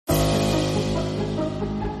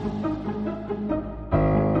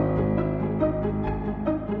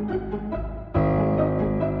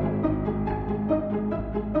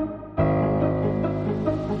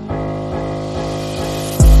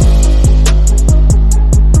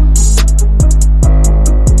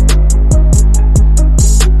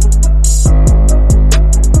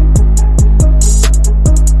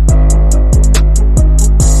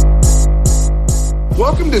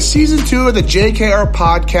Season 2 of the JKR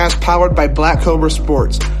podcast powered by Black Cobra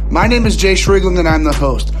Sports. My name is Jay Shrigland and I'm the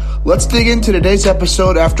host. Let's dig into today's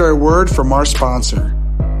episode after a word from our sponsor.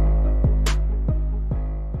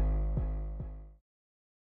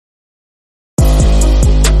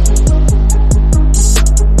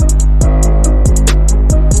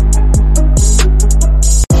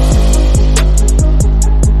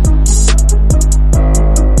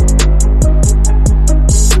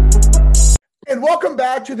 And welcome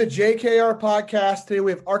back to the JKR podcast. Today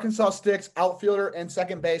we have Arkansas Sticks outfielder and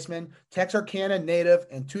second baseman, Texarkana native,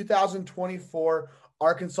 and 2024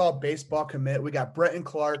 Arkansas baseball commit. We got Brenton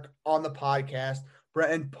Clark on the podcast.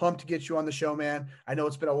 Brenton, pumped to get you on the show, man. I know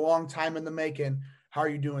it's been a long time in the making. How are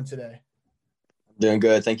you doing today? Doing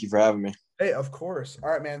good. Thank you for having me. Hey, of course.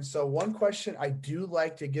 All right, man. So one question I do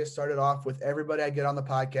like to get started off with everybody I get on the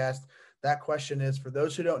podcast. That question is, for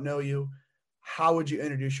those who don't know you, how would you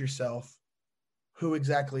introduce yourself? Who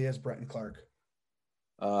exactly is Brenton Clark?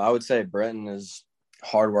 I would say Brenton is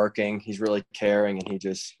hardworking. He's really caring, and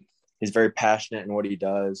he's very passionate in what he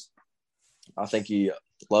does. I think he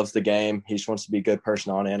loves the game. He just wants to be a good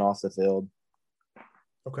person on and off the field.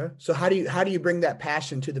 Okay. So how do you bring that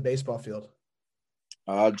passion to the baseball field?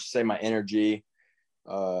 I'd just say my energy,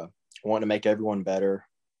 wanting to make everyone better,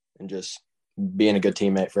 and just being a good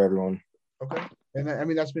teammate for everyone. Okay. And I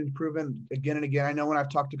mean, that's been proven again and again. I know when I've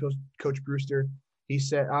talked to Coach Brewster, he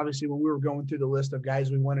said, obviously, when we were going through the list of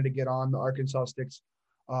guys we wanted to get on the Arkansas Sticks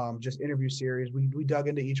just interview series, we dug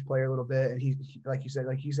into each player a little bit. And he like you said,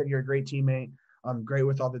 you're a great teammate, great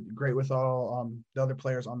with all the other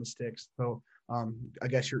players on the Sticks. So I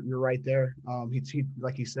guess you're right there. He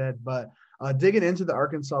like he said, but digging into the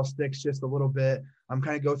Arkansas Sticks just a little bit,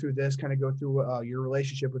 kind of go through your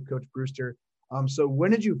relationship with Coach Brewster. So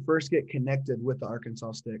when did you first get connected with the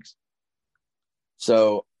Arkansas Sticks?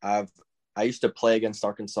 So I used to play against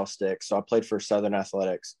Arkansas Sticks. So I played for Southern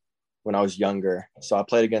Athletics when I was younger. So I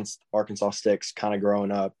played against Arkansas Sticks kind of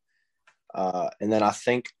growing up. And then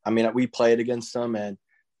we played against them, and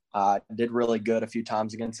I did really good a few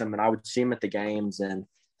times against them. And I would see them at the games. And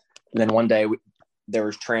then one day there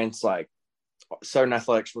was Southern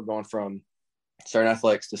Athletics were going from Southern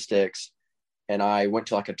Athletics to Sticks. And I went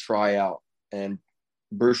to a tryout. And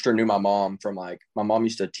Brewster knew my mom my mom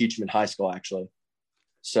used to teach him in high school, actually.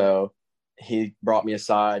 So he brought me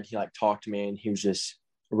aside. He talked to me, and he was just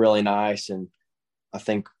really nice. And I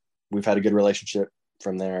think we've had a good relationship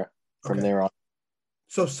from there on.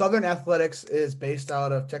 So Southern Athletics is based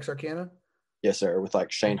out of Texarkana? Yes, sir. With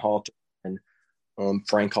Shane Halter and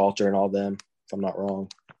Frank Halter and all them, if I'm not wrong.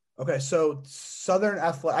 Okay, so Southern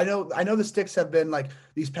Athletics, I know the Sticks have been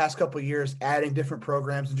these past couple of years adding different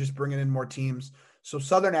programs and just bringing in more teams. So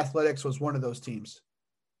Southern Athletics was one of those teams.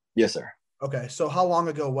 Yes, sir. Okay, so how long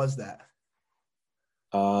ago was that?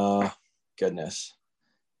 Goodness,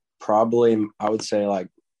 probably I would say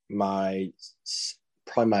my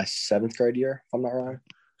 7th grade year, if I'm not wrong.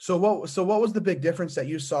 So what was the big difference that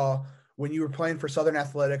you saw when you were playing for Southern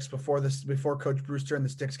Athletics before Coach Brewster and the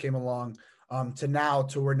Sticks came along? To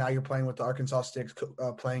where now you're playing with the Arkansas Sticks,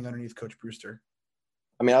 playing underneath Coach Brewster?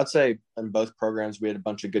 I mean, I'd say in both programs we had a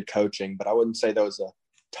bunch of good coaching, but I wouldn't say there was a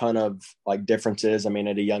ton of differences. I mean,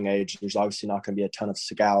 at a young age, there's obviously not going to be a ton of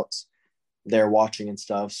scouts there watching and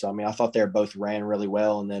stuff. So, I mean, I thought they both ran really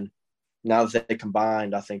well. And then now that they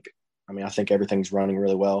combined, I think everything's running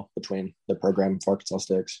really well between the program and Arkansas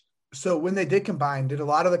Sticks. So when they did combine, did a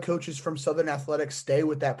lot of the coaches from Southern Athletics stay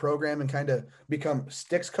with that program and kind of become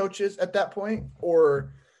Sticks coaches at that point?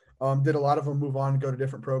 Or did a lot of them move on and go to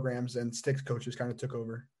different programs and Sticks coaches kind of took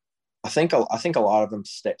over? I think a lot of them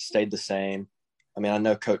stayed the same. I mean, I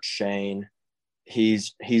know Coach Shane,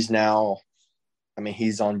 he's now, I mean,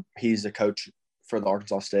 he's a coach for the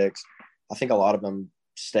Arkansas Sticks. I think a lot of them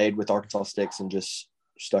stayed with Arkansas Sticks and just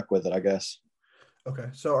stuck with it, I guess. Okay.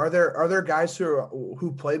 So are there guys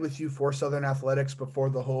who played with you for Southern Athletics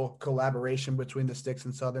before the whole collaboration between the Sticks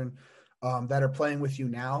and Southern that are playing with you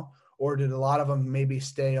now? Or did a lot of them maybe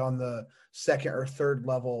stay on the second or third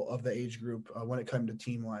level of the age group when it comes to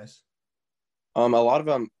team wise? A lot of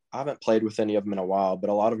them, I haven't played with any of them in a while,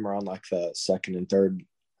 but a lot of them are on the second and third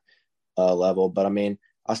level. But I mean,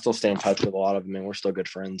 I still stay in touch with a lot of them, and we're still good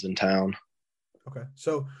friends in town. Okay.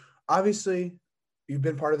 So obviously you've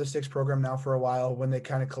been part of the Sticks program now for a while when they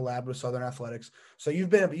kind of collabed with Southern Athletics. So you've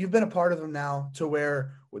been a part of them now to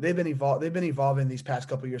where they've been evolving these past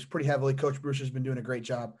couple of years pretty heavily. Coach Bruce has been doing a great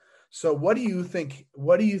job. So what do you think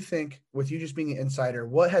with you just being an insider,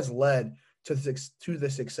 what has led to the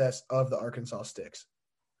success of the Arkansas Sticks?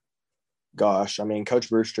 Gosh, I mean, Coach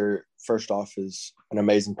Brewster, first off, is an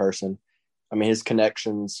amazing person. I mean, his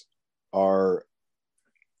connections are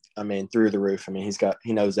I mean, through the roof. I mean,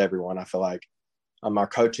 he knows everyone. I feel like our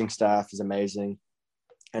coaching staff is amazing.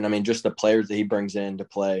 And I mean, just the players that he brings in to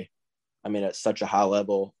play, I mean, at such a high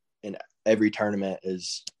level in every tournament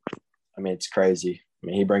is, I mean, it's crazy. I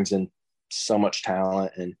mean, he brings in so much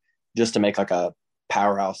talent, and just to make like a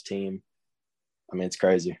powerhouse team, I mean, it's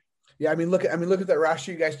crazy. Yeah, I mean, look at that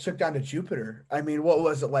roster you guys took down to Jupiter. I mean, what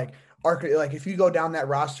was it like? Like if you go down that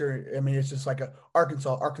roster, I mean, it's just like a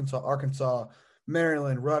Arkansas,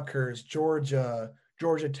 Maryland, Rutgers, Georgia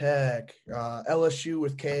Tech, LSU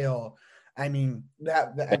with Kale. I mean,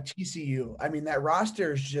 that TCU. I mean, that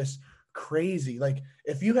roster is just crazy. Like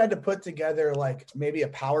if you had to put together like maybe a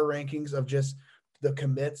power rankings of just the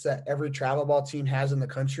commits that every travel ball team has in the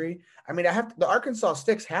country, I mean, the Arkansas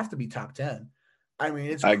Sticks have to be top 10. I mean,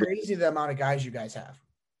 it's crazy the amount of guys you guys have.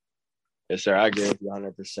 Yes, sir. I agree with you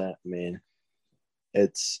 100%.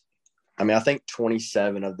 I think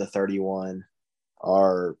 27 of the 31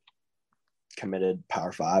 are committed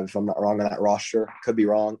Power 5, if I'm not wrong on that roster. Could be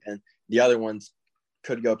wrong. And the other ones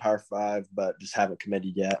could go Power 5, but just haven't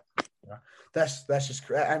committed yet. Yeah. That's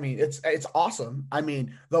just, I mean, it's awesome. I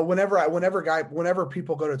mean, though, whenever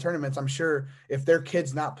people go to tournaments, I'm sure if their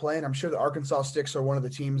kid's not playing, I'm sure the Arkansas Sticks are one of the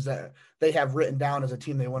teams that they have written down as a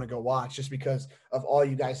team they want to go watch, just because of all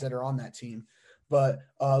you guys that are on that team. But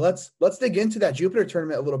let's dig into that Jupiter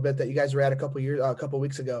tournament a little bit that you guys were at a couple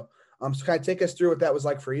weeks ago. So kind of take us through what that was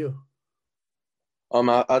like for you.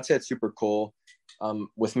 I'd say it's super cool.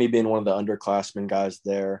 With me being one of the underclassmen guys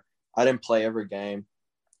there, I didn't play every game,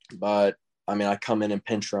 but I mean, I come in and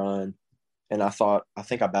pinch run, and I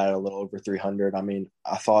think I batted a little over 300. I mean,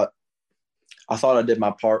 I thought I did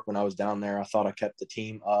my part when I was down there. I thought I kept the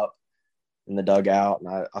team up in the dugout, and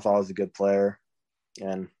I thought I was a good player,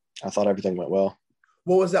 and I thought everything went well.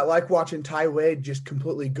 What was that like watching Ty Wade just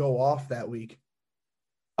completely go off that week?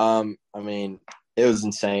 I mean, it was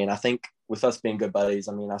insane. I think with us being good buddies,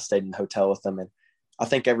 I mean, I stayed in the hotel with him, and I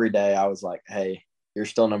think every day I was like, hey, you're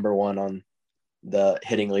still number one on the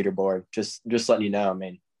hitting leaderboard. Just letting you know. I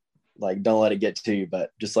mean, like, don't let it get to you, but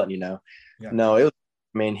just letting you know. Yeah. No,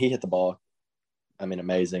 he hit the ball. I mean,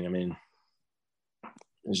 amazing. I mean, it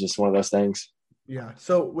was just one of those things. Yeah.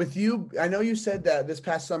 So with you, I know you said that this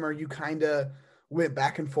past summer you kind of went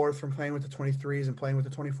back and forth from playing with the 23s and playing with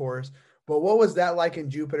the 24s. But what was that like in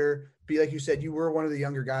Jupiter? Like you said, you were one of the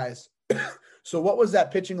younger guys. So what was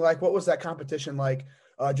that pitching like? What was that competition like?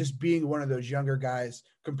 Just being one of those younger guys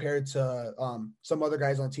compared to some other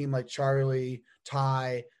guys on the team like Charlie,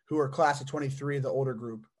 Ty, who are class of 23, the older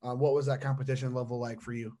group. What was that competition level like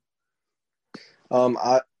for you? I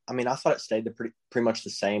mean, I thought it stayed pretty much the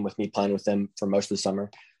same with me playing with them for most of the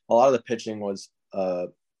summer. A lot of the pitching was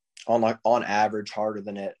on average harder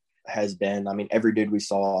than it has been. I mean, every dude we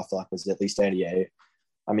saw I feel like was at least 88.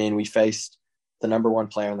 I mean, we faced the number one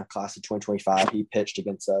player in the class of 2025. He pitched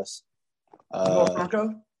against us.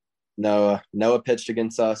 Noah pitched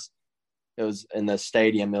against us. It was in the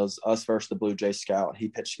stadium. It was us versus the Blue Jay Scout. He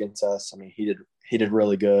pitched against us. I mean, he did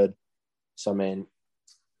really good. So I mean,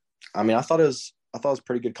 I thought it was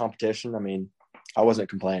pretty good competition. I mean, I wasn't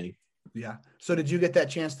complaining. Yeah. So did you get that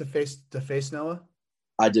chance to face Noah?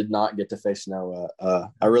 I did not get to face Noah.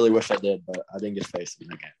 I really wish I did, but I didn't get to face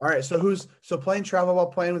him again. All right. So playing travel ball,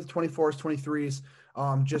 playing with the 24s, 23s,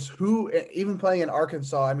 just who, even playing in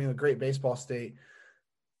Arkansas, I mean, a great baseball state,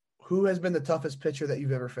 who has been the toughest pitcher that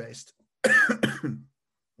you've ever faced?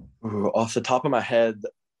 Ooh, off the top of my head,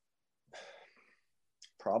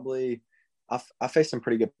 probably I faced some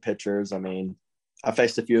pretty good pitchers. I mean, I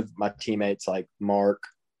faced a few of my teammates like Mark.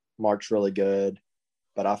 Mark's really good.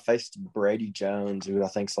 But I faced Brady Jones, who I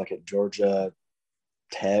think is like at Georgia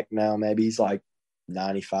Tech now. Maybe he's like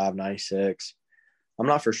 95, 96. I'm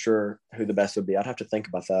not for sure who the best would be. I'd have to think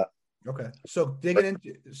about that. Okay. So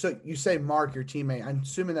so you say Mark, your teammate. I'm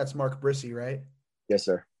assuming that's Mark Brissy, right? Yes,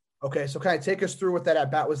 sir. Okay. So kind of take us through what that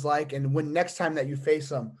at bat was like, and when next time that you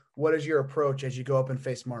face him, what is your approach as you go up and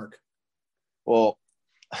face Mark? Well,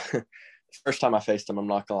 first time I faced him, I'm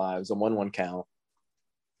not gonna lie, it was a 1-1 count.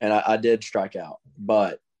 And I did strike out,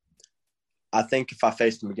 but I think if I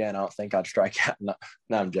faced him again, I don't think I'd strike out. No,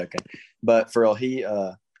 I'm joking. But for real, he's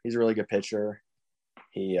a really good pitcher.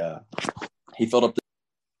 He filled up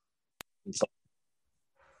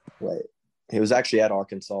he was actually at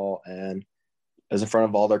Arkansas and was in front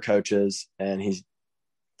of all their coaches, and he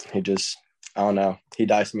just, I don't know, he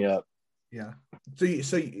diced me up. Yeah. So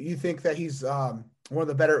you think that he's one of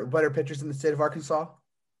the better pitchers in the state of Arkansas?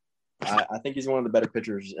 I think he's one of the better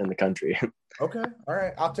pitchers in the country. Okay. All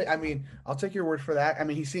right. I'll take your word for that. I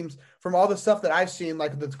mean, he seems, from all the stuff that I've seen,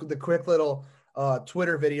 like the quick little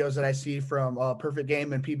Twitter videos that I see from Perfect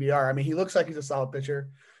Game and PBR, I mean, he looks like he's a solid pitcher.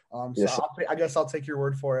 So Yes, sir. I guess I'll take your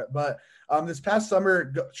word for it. But this past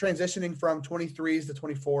summer, transitioning from 23s to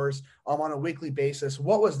 24s on a weekly basis,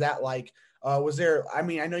 what was that like? Was there, I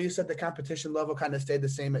mean, I know you said the competition level kind of stayed the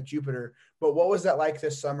same at Jupiter, but what was that like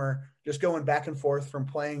this summer, just going back and forth from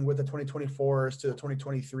playing with the 2024s to the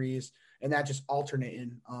 2023s and that just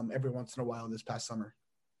alternating every once in a while this past summer?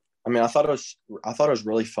 I mean, I thought it was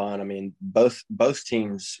really fun. I mean, both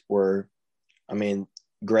teams were, I mean,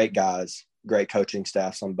 great guys, great coaching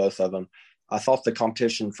staffs on both of them. I thought the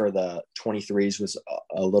competition for the 23s was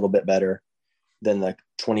a little bit better than the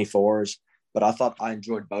 24s, but I thought I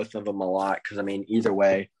enjoyed both of them a lot because, I mean, either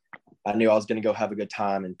way, I knew I was going to go have a good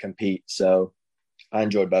time and compete. So I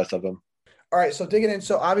enjoyed both of them. All right, so digging in.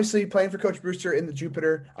 So obviously playing for Coach Brewster in the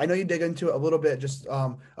Jupiter. I know you dig into it a little bit just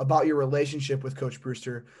about your relationship with Coach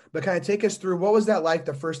Brewster, but kind of take us through what was that like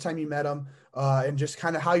the first time you met him, and just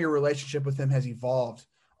kind of how your relationship with him has evolved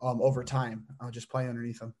over time, just playing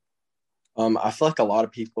underneath him. I feel like a lot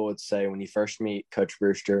of people would say when you first meet Coach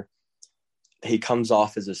Brewster, he comes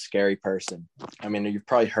off as a scary person. I mean, you've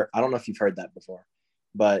probably heard, I don't know if you've heard that before,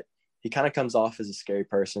 but he kind of comes off as a scary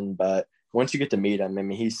person. But once you get to meet him, I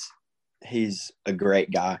mean, he's a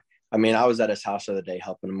great guy. I mean, I was at his house the other day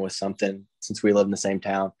helping him with something since we live in the same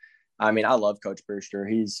town. I mean, I love Coach Brewster.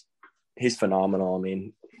 He's phenomenal. I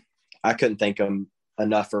mean, I couldn't thank him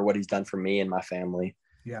enough for what he's done for me and my family.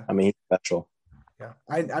 Yeah. I mean, he's special. Yeah,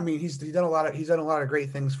 I mean he's done a lot of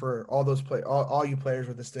great things for all those all you players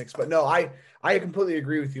with the sticks. But no, I completely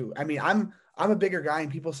agree with you. I mean I'm a bigger guy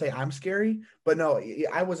and people say I'm scary, but no, when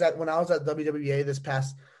I was at WWA this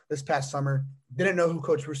past summer, didn't know who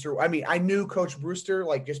Coach Brewster. I mean I knew Coach Brewster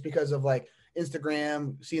like just because of like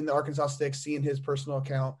Instagram, seeing the Arkansas Sticks, seeing his personal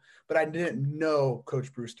account, but I didn't know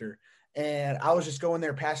Coach Brewster. And I was just going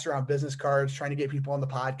there, passing around business cards, trying to get people on the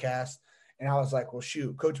podcast. And I was like, well,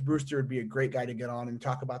 shoot, Coach Brewster would be a great guy to get on and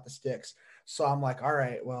talk about the sticks. So I'm like, all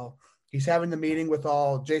right, well, he's having the meeting with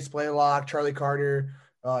all Jace Blaylock, Charlie Carter,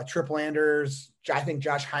 Trip Landers. I think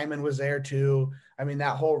Josh Hyman was there too. I mean,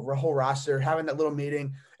 that whole roster, having that little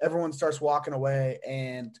meeting, everyone starts walking away.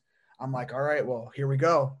 And I'm like, all right, well, here we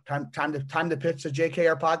go. Time to pitch the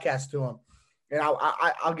JKR podcast to him. And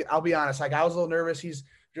I'll be honest, like I was a little nervous. He's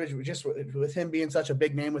just with him being such a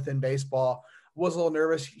big name within baseball, was a little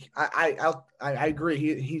nervous. I agree.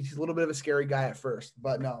 He's a little bit of a scary guy at first,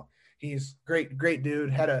 but no, he's great dude.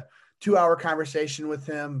 Had a 2-hour conversation with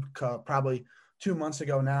him probably 2 months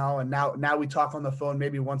ago now, and now we talk on the phone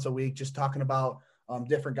maybe once a week, just talking about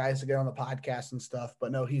different guys to get on the podcast and stuff.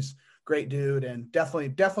 But no, he's great dude and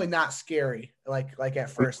definitely not scary like at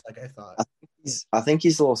first, like I thought. I think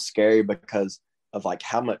he's a little scary because of like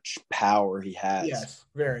how much power he has. Yes,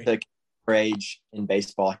 very. Like age in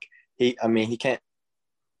baseball. Like, he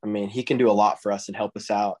can do a lot for us and help us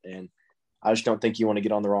out. And I just don't think you want to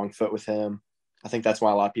get on the wrong foot with him. I think that's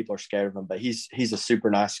why a lot of people are scared of him, but he's a super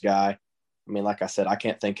nice guy. I mean, like I said, I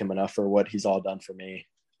can't thank him enough for what he's all done for me.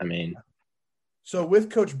 I mean, so with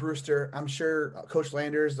Coach Brewster, I'm sure Coach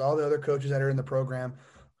Landers, all the other coaches that are in the program,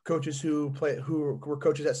 coaches who were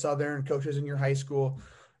coaches at Southern, coaches in your high school,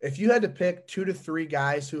 if you had to pick 2 to 3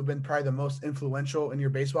 guys who have been probably the most influential in your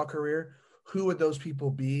baseball career, who would those people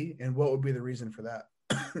be, and what would be the reason for that?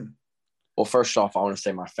 well, first off, I want to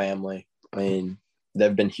say my family. I mean,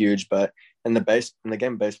 they've been huge, but in the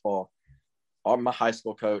game of baseball, my high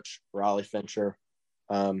school coach, Riley Fincher,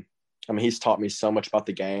 I mean, he's taught me so much about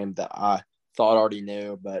the game that I thought I already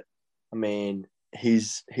knew, but I mean,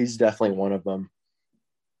 he's definitely one of them.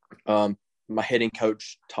 My hitting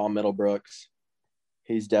coach, Tom Middlebrooks,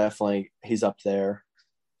 he's up there.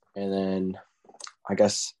 And then I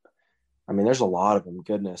guess, I mean, there's a lot of them.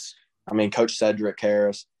 Goodness. I mean, Coach Cedric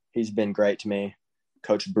Harris, he's been great to me.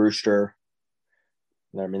 Coach Brewster.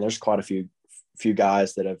 I mean, there's quite a few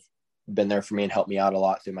guys that have been there for me and helped me out a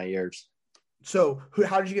lot through my years. So,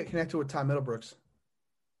 how did you get connected with Tom Middlebrooks?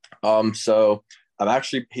 So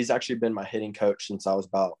he's actually been my hitting coach since I was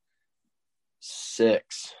about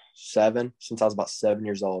 7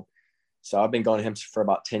 years old. So I've been going to him for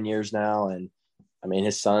about 10 years now. And I mean,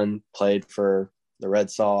 his son played for the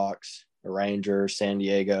Red Sox, the Rangers, San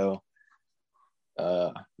Diego,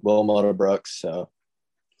 Will Middlebrooks. So,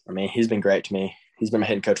 I mean, he's been great to me. He's been my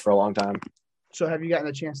hitting coach for a long time. So have you gotten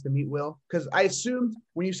a chance to meet Will? Because I assumed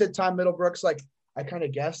when you said Tom Middlebrooks, like I kind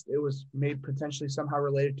of guessed it was maybe potentially somehow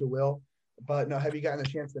related to Will. But no, have you gotten a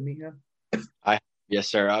chance to meet him? Yes,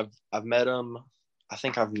 sir. I've met him. I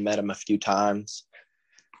think I've met him a few times.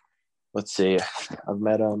 Let's see. I've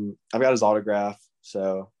met him. I've got his autograph.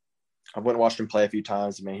 So I went and watched him play a few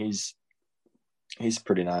times. I mean, he's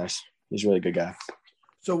pretty nice. He's a really good guy.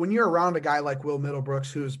 So when you're around a guy like Will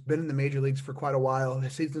Middlebrooks, who's been in the major leagues for quite a while,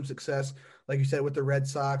 has seen some success, like you said, with the Red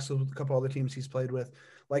Sox, with a couple other teams he's played with,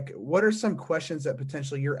 like what are some questions that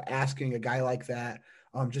potentially you're asking a guy like that,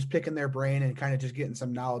 just picking their brain and kind of just getting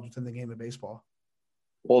some knowledge within the game of baseball?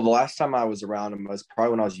 Well, the last time I was around him was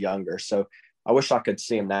probably when I was younger. So I wish I could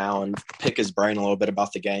see him now and pick his brain a little bit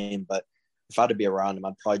about the game. But if I had to be around him,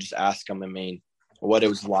 I'd probably just ask him, I mean, what it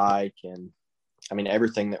was like and I mean,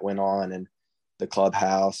 everything that went on in the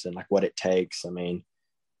clubhouse and like what it takes.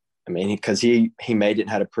 Because he made it and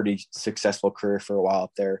had a pretty successful career for a while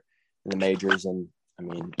up there in the majors. And I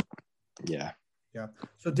mean, yeah. Yeah.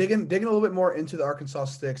 So digging a little bit more into the Arkansas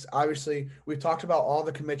Sticks. Obviously, we've talked about all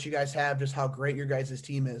the commits you guys have, just how great your guys'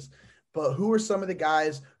 team is. But who are some of the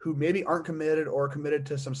guys who maybe aren't committed or committed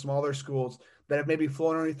to some smaller schools that have maybe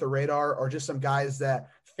flown underneath the radar, or just some guys that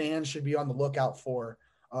fans should be on the lookout for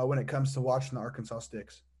when it comes to watching the Arkansas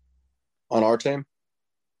Sticks? On our team?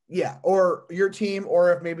 Yeah, or your team,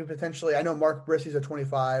 or if maybe potentially, I know Mark Brissy's a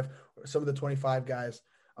 25, or some of the 25 guys.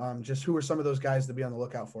 Just who are some of those guys to be on the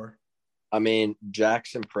lookout for? I mean,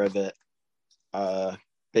 Jackson Privet,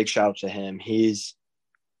 big shout out to him. He's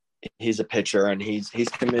a pitcher and he's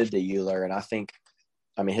committed to Euler. And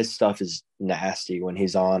I mean, his stuff is nasty when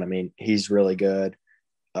he's on. I mean, he's really good.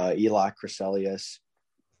 Eli Crescelius,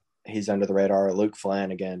 he's under the radar. Luke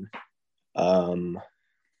Flanagan.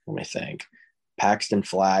 Let me think. Paxton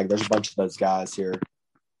Flagg. There's a bunch of those guys here.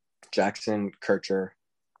 Jackson Kircher.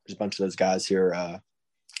 There's a bunch of those guys here.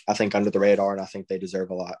 I think under the radar, and I think they deserve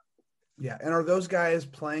a lot. Yeah, and are those guys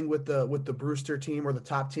playing with the Brewster team or the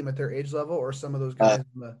top team at their age level, or some of those guys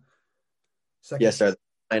in the second? Yes, they're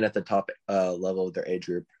playing at the top level of their age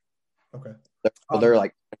group. Okay. They're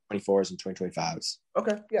like 24s and 2025s.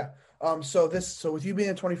 Okay, yeah. So with you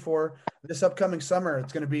being 24, this upcoming summer,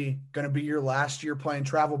 it's gonna be your last year playing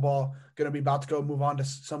travel ball. Gonna be about to go move on to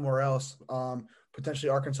somewhere else. Potentially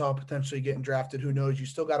Arkansas, potentially getting drafted. Who knows? You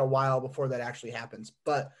still got a while before that actually happens.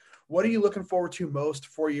 But what are you looking forward to most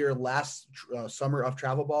for your last summer of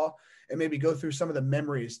travel ball? And maybe go through some of the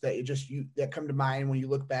memories that come to mind when you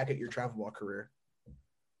look back at your travel ball career.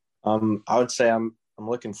 I would say I'm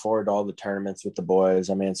looking forward to all the tournaments with the boys.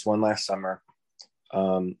 I mean, it's one last summer.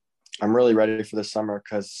 I'm really ready for this summer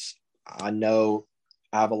because I know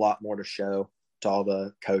I have a lot more to show to all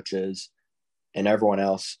the coaches and everyone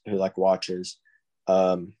else who like watches.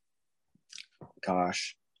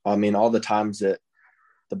 Gosh, I mean, all the times that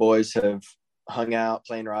the boys have hung out,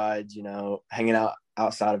 playing rides, hanging out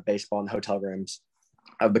outside of baseball in the hotel rooms.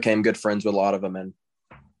 I've became good friends with a lot of them. And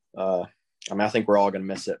I think we're all going to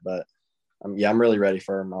miss it, but I'm really ready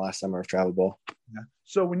for my last summer of travel ball. Yeah.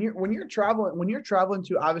 So when you're traveling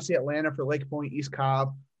to obviously Atlanta for Lake Point, East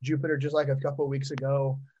Cobb, Jupiter, just like a couple of weeks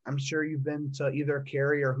ago, I'm sure you've been to either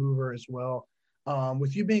Cary or Hoover as well.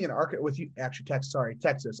 With you being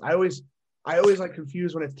Texas. I always like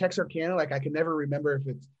confused when it's Texas or Canada. Like I can never remember if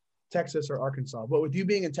it's Texas or Arkansas. But with you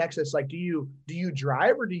being in Texas, like do you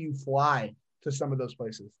drive or do you fly to some of those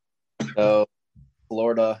places? So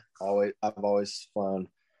Florida, I've always flown.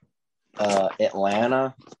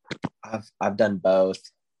 Atlanta, I've done both.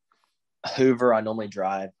 Hoover, I normally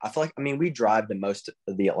drive. I feel like we drive the most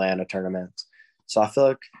of the Atlanta tournaments. So I feel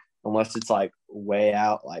like unless it's like way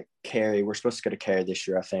out, like Cary, we're supposed to go to Cary this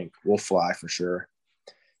year, I think. We'll fly for sure.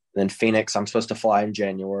 And then Phoenix, I'm supposed to fly in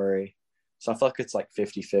January. So I feel like it's like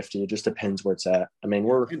 50-50. It just depends where it's at. I mean,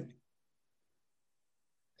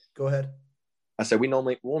 Go ahead. I said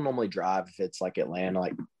we'll normally drive if it's like Atlanta,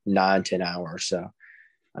 like 9-10 hours. So,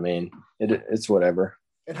 I mean, it's whatever.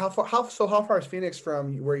 And how far is Phoenix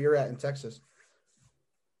from where you're at in Texas?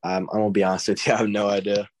 I'm going to be honest with you. I have no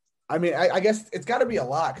idea. I mean, I guess it's got to be a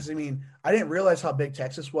lot because, I didn't realize how big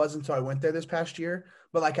Texas was until I went there this past year.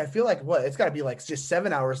 But, I feel like it's got to be like just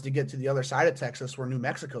 7 hours to get to the other side of Texas where New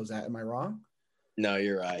Mexico's at. Am I wrong? No,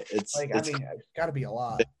 you're right. It's got to be a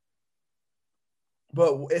lot.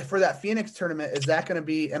 But for that Phoenix tournament, is that going to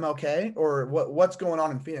be MLK or what's going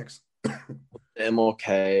on in Phoenix?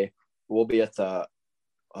 MLK. We'll be at the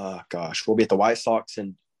White Sox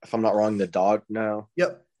and if I'm not wrong, the Dog. No.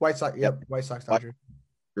 Yep. White Sox. Yep. White Sox Dodgers.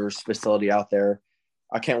 Facility out there.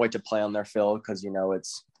 I can't wait to play on their field because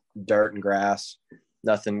it's dirt and grass.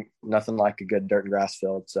 Nothing like a good dirt and grass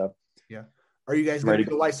field. So yeah. Are you guys going to be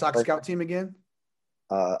the White Sox scout team again?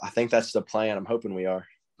 I think that's the plan. I'm hoping we are.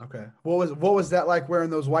 Okay. What was that like wearing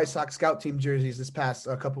those White Sox scout team jerseys this past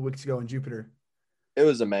a couple weeks ago in Jupiter? It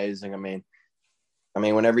was amazing.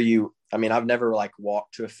 Whenever I've never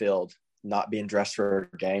walked to a field not being dressed for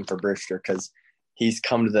a game for Brewster because he's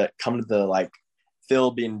come to the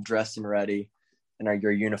field being dressed and ready. in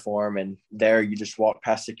your uniform, and there you just walk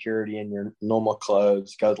past security in your normal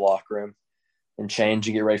clothes, go to the locker room and change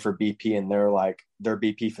and get ready for BP, and they're like their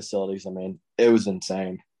BP facilities. I mean, it was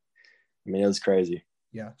insane. I mean, it was crazy.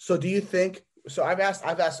 Yeah. So do you think – so I've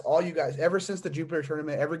asked all you guys ever since the Jupiter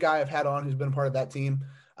tournament, every guy I've had on who's been a part of that team,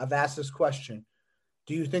 I've asked this question.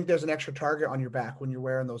 Do you think there's an extra target on your back when you're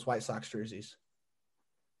wearing those White Sox jerseys?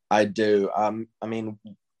 I do. I mean,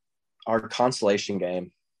 our consolation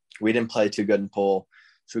game, we didn't play too good in pool,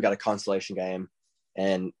 so we got a consolation game,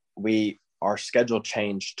 and our schedule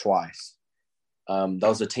changed twice. That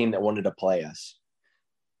was a team that wanted to play us,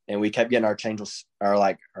 and we kept getting our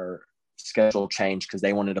schedule changed because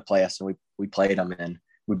they wanted to play us, and we played them, and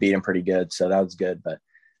we beat them pretty good, so that was good. But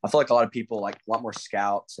I feel like a lot of people, like a lot more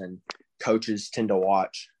scouts and coaches tend to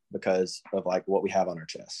watch because of like what we have on our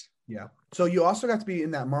chest. Yeah. So you also got to be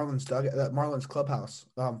in that Marlins clubhouse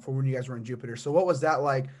for when you guys were in Jupiter. So what was that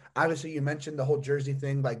like? Obviously, you mentioned the whole jersey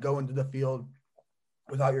thing, like going to the field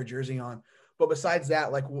without your jersey on. But besides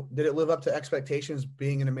that, like, did it live up to expectations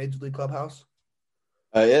being in a major league clubhouse?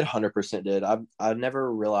 It 100% did. I've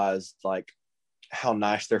never realized like how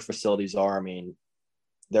nice their facilities are. I mean,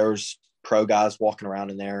 there's pro guys walking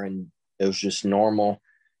around in there, and it was just normal.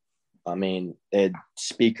 I mean, they had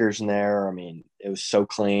speakers in there. I mean, it was so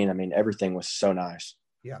clean. I mean, everything was so nice.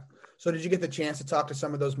 Yeah. So did you get the chance to talk to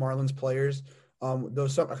some of those Marlins players?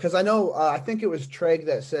 Because I know I think it was Treg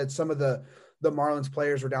that said some of the Marlins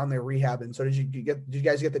players were down there rehabbing. So did you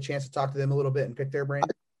guys get the chance to talk to them a little bit and pick their brain?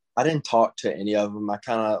 I didn't talk to any of them. I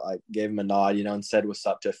kind of like gave them a nod, and said what's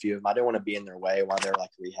up to a few of them. I didn't want to be in their way while they're like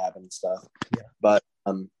rehabbing and stuff. Yeah. But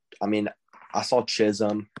I mean, I saw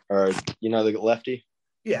Chisholm, or the lefty.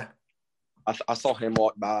 Yeah. I saw him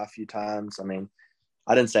walk by a few times. I mean,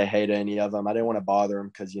 I didn't say hey to any of them. I didn't want to bother them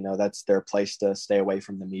because, that's their place to stay away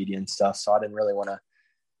from the media and stuff. So I didn't really want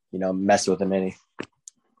to, mess with them any.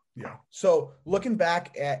 Yeah. So looking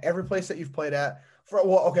back at every place that you've played at,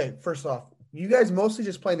 first off, you guys mostly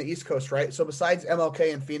just play in the East Coast, right? So besides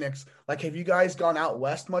MLK and Phoenix, like, have you guys gone out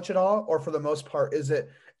west much at all? Or for the most part, is it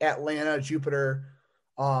Atlanta, Jupiter,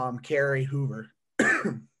 Cary, Hoover?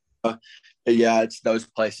 Yeah, it's those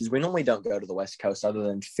places. We normally don't go to the West Coast other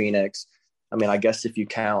than Phoenix. I mean, I guess if you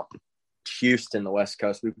count Houston, the West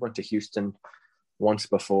Coast, we went to Houston once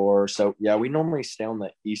before. So, yeah, we normally stay on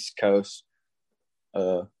the East Coast.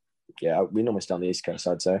 Yeah, we normally stay on the East Coast,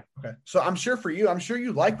 I'd say. Okay. So I'm sure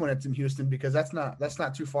you like when it's in Houston because that's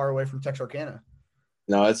not too far away from Texarkana.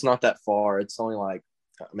 No, it's not that far. It's only like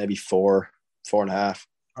maybe 4.5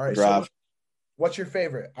 All right, drive. So what's your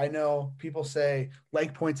favorite? I know people say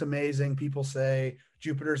Lake Point's amazing. People say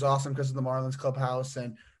Jupiter's awesome because of the Marlins clubhouse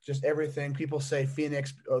and just everything. People say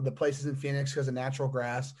Phoenix, the places in Phoenix because of natural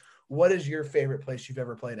grass. What is your favorite place you've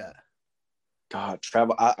ever played at? God,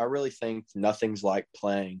 travel. I really think nothing's like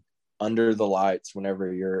playing under the lights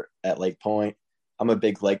whenever you're at Lake Point. I'm a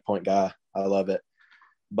big Lake Point guy. I love it.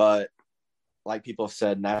 But like people have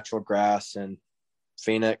said, natural grass and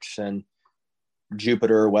Phoenix and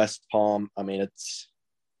Jupiter, West Palm. I mean,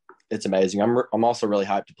 it's amazing. I'm also really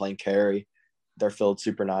hyped to play in Cary. Their field's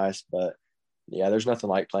super nice, but yeah, there's nothing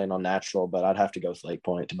like playing on natural. But I'd have to go with Lake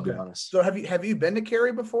Point to be honest. So have you been to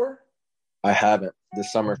Cary before? I haven't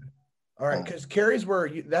this summer. All right, because Cary's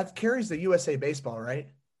Cary's the USA Baseball, right?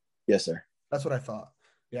 Yes, sir. That's what I thought.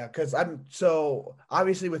 Yeah, because I'm so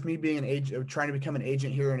obviously with me being an agent, trying to become an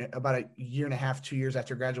agent here in about a year and a half, 2 years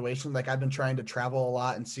after graduation, like I've been trying to travel a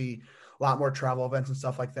lot and see a lot more travel events and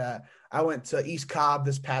stuff like that. I went to East Cobb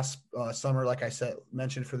this past summer, like I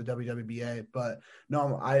mentioned for the WWBA, but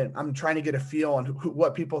no, I'm trying to get a feel on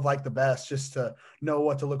what people like the best, just to know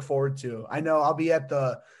what to look forward to. I know I'll be at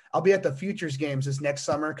the Futures games this next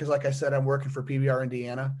summer because, like I said, I'm working for PBR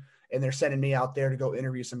Indiana, and they're sending me out there to go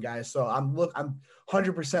interview some guys. So I'm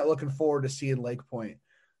 100% looking forward to seeing Lake Point.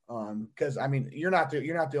 Because I mean, you're not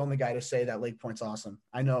the only guy to say that Lake Point's awesome.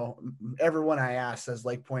 I know everyone I ask says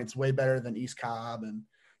Lake Point's way better than East Cobb, and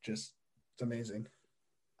just it's amazing.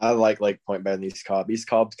 I like Lake Point better than East Cobb. East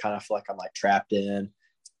Cobb's kind of feel like I'm like trapped in.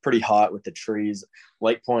 It's pretty hot with the trees.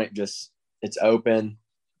 Lake Point it's open.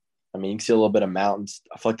 I mean, you can see a little bit of mountains.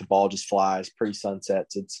 I feel like the ball just flies. Pretty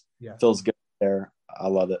sunsets. Feels good there. I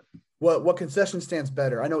love it. What concession stands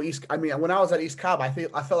better? I know when I was at East Cobb, I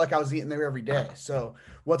felt like I was eating there every day. So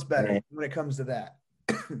what's better when it comes to that?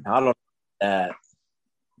 I don't know that.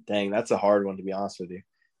 Dang, that's a hard one to be honest with you.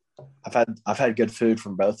 I've had good food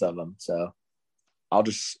from both of them, so I'll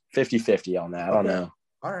just 50-50 on that. I don't know.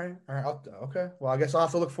 All right. Okay. Well, I guess I'll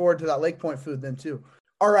have to look forward to that Lake Point food then too.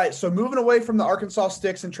 All right, so moving away from the Arkansas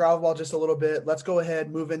Sticks and travel ball just a little bit, let's go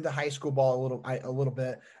ahead move into high school ball a little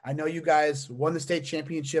bit. I know you guys won the state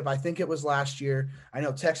championship. I think it was last year. I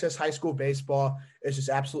know Texas high school baseball is just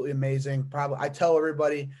absolutely amazing. Probably, I tell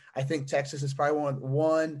everybody, I think Texas is probably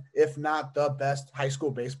one, if not the best high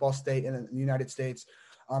school baseball state in the United States.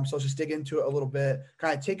 So let's just dig into it a little bit.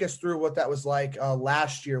 Kind of take us through what that was like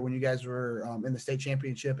last year when you guys were in the state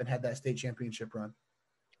championship and had that state championship run.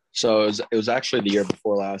 So it was actually the year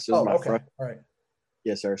before last. It was my okay. All right.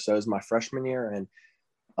 Yes, sir. So it was my freshman year, and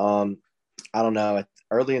I don't know.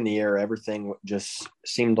 Early in the year, everything just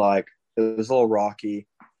seemed like it was a little rocky,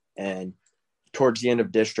 and towards the end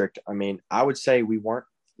of district, I mean, I would say we weren't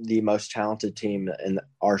the most talented team in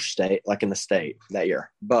our state, like in the state that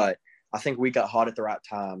year, but I think we got hot at the right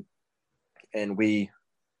time, and we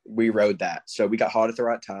rode that. So we got hot at the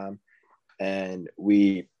right time, and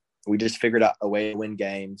we just figured out a way to win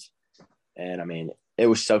games. And I mean, it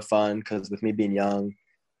was so fun because with me being young,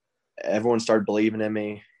 everyone started believing in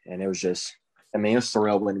me, and it was just, I mean, it was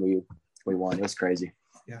surreal when we won. It was crazy.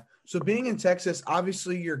 Yeah. So being in Texas,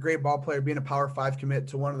 obviously you're a great ball player, being a Power 5 commit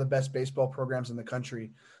to one of the best baseball programs in the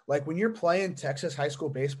country. Like when you're playing Texas high school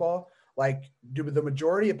baseball, like do the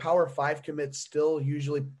majority of Power 5 commits still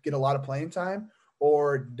usually get a lot of playing time,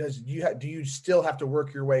 or do you still have to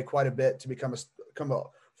work your way quite a bit to become a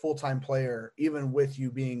full-time player, even with you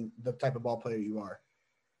being the type of ball player you are?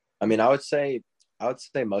 I mean, I would say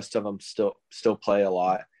most of them still play a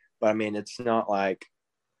lot, but I mean, it's not like,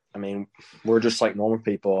 I mean, we're just like normal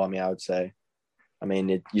people. I mean, I would say, I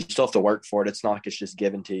mean, you still have to work for it. It's not like it's just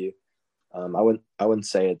given to you. I wouldn't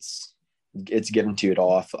say it's given to you at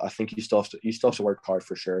all. I think you still have to work hard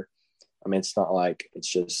for sure. I mean, it's not like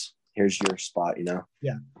it's just here's your spot, you know?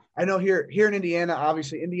 Yeah. I know here in Indiana,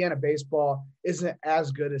 obviously Indiana baseball isn't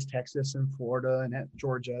as good as Texas and Florida and at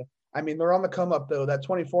Georgia. I mean, they're on the come up though. That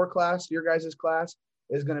 24 class, your guys' class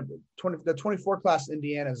is going to be the 24 class in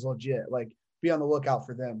Indiana is legit. Like be on the lookout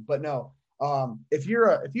for them. But no, if you're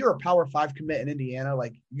a Power 5 commit in Indiana,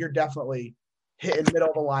 like you're definitely hitting middle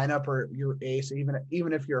of the lineup or you're ace,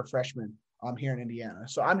 even if you're a freshman here in Indiana.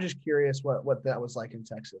 So I'm just curious what that was like in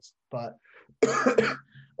Texas. But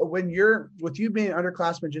with you being an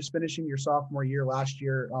underclassman, just finishing your sophomore year last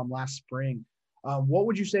spring, what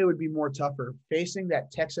would you say would be more tougher, facing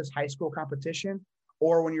that Texas high school competition,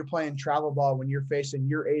 or when you're playing travel ball, when you're facing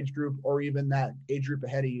your age group or even that age group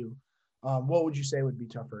ahead of you? What would you say would be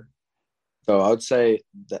tougher? So I would say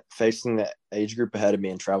that facing the age group ahead of me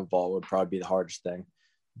in travel ball would probably be the hardest thing.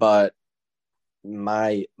 But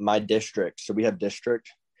my district, so we have district.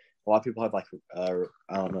 A lot of people have like I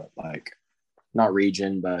don't know, like not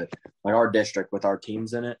region, but like our district with our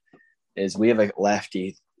teams in it is we have a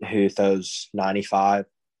lefty who throws 95.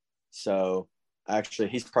 So actually,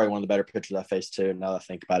 he's probably one of the better pitchers I faced too. Now that I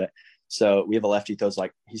think about it, so we have a lefty throws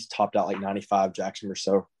like he's topped out like 95, Jackson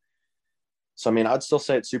Rousseau. So I mean, I'd still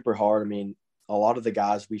say it's super hard. I mean, a lot of the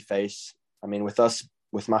guys we face. I mean,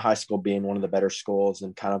 with my high school being one of the better schools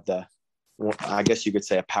and kind of I guess you could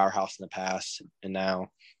say a powerhouse in the past, and now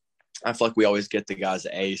I feel like we always get the guys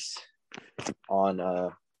ace on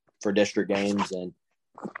for district games, and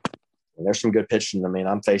there's some good pitching. I mean,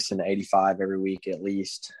 I'm facing 85 every week at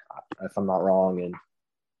least, if I'm not wrong. And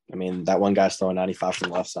I mean, that one guy's throwing 95 from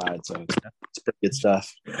the left side, so it's pretty good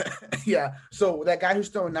stuff. Yeah. So that guy who's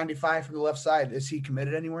throwing 95 from the left side, is he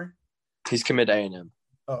committed anywhere? He's committed to A&M.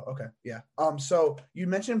 Oh, okay. Yeah. So you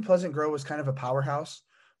mentioned Pleasant Grove was kind of a powerhouse.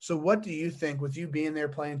 So what do you think, with you being there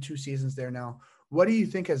playing 2 seasons there now, what do you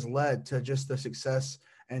think has led to just the success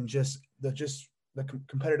and just the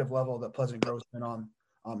competitive level that Pleasant Grove's been on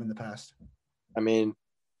in the past? I mean,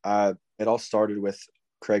 it all started with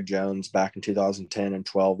Craig Jones back in 2010 and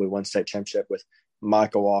 12. We won state championship with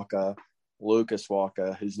Micah Walker, Lucas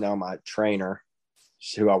Walker, who's now my trainer,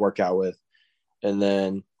 who I work out with. And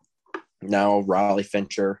then now Riley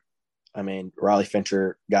Fincher. I mean, Riley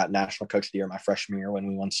Fincher got National Coach of the Year my freshman year when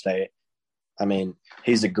we won state. I mean,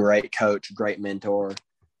 he's a great coach, great mentor.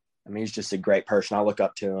 I mean, he's just a great person. I look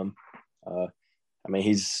up to him. I mean,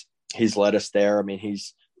 he's led us there. I mean,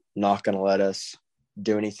 he's not going to let us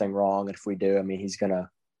do anything wrong. And if we do, I mean, he's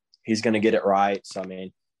gonna get it right. So I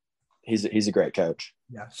mean, he's a great coach.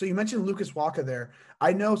 Yeah. So you mentioned Lucas Walker there.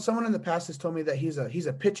 I know someone in the past has told me that he's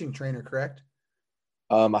a pitching trainer, correct?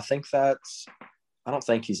 I don't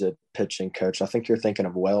think he's a pitching coach. I think you're thinking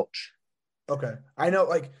of Welch. Okay. I know,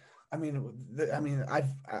 like, I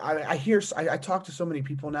talk to so many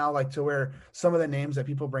people now, like to where some of the names that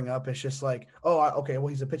people bring up, it's just like, oh, okay, well,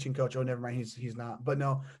 he's a pitching coach. Oh, never mind. He's not, but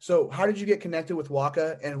no. So how did you get connected with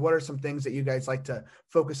Waka, and what are some things that you guys like to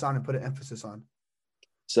focus on and put an emphasis on?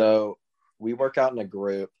 So we work out in a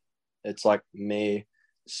group. It's like me,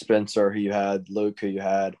 Spencer, who you had, Luke, who you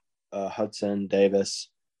had, Hudson Davis,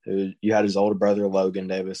 who you had his older brother, Logan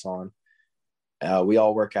Davis, on. We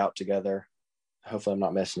all work out together. Hopefully I'm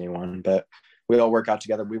not missing anyone, but we all work out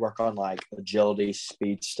together. We work on like agility,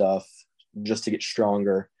 speed stuff just to get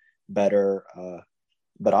stronger, better.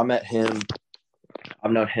 But I met him.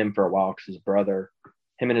 I've known him for a while because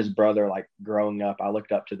him and his brother, like growing up, I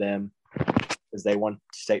looked up to them because they won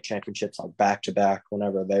state championships like back to back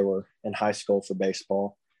whenever they were in high school for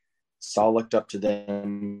baseball. So I looked up to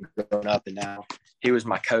them growing up, and now he was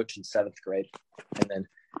my coach in 7th grade. And then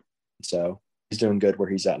so he's doing good where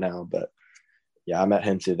he's at now. But yeah, I met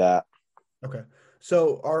him through that. Okay.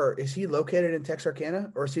 So is he located in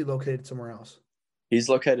Texarkana or is he located somewhere else? He's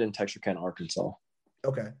located in Texarkana, Arkansas.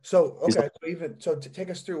 Okay. So to take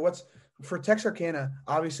us through what's for Texarkana,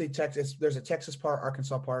 obviously Texas, there's a Texas part,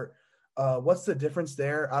 Arkansas part. What's the difference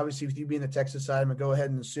there? Obviously, with you being the Texas side, I'm gonna go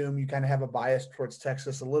ahead and assume you kind of have a bias towards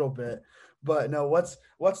Texas a little bit. But no, what's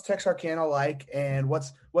Texarkana like, and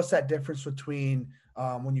what's that difference between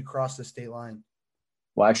when you cross the state line?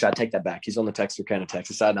 Well, actually, I take that back. He's on the Texarkana,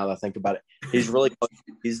 Texas side. Now that I think about it, he's really close.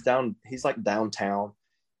 He's like downtown.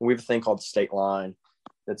 We have a thing called State Line.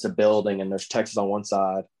 It's a building, and there's Texas on one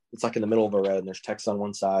side. It's like in the middle of a road, and there's Texas on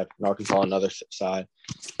one side and Arkansas on another side.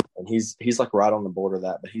 And he's like right on the border of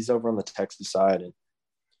that, but he's over on the Texas side. And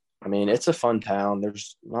I mean, it's a fun town.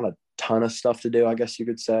 There's not a ton of stuff to do, I guess you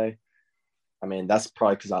could say. I mean, that's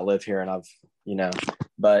probably because I live here and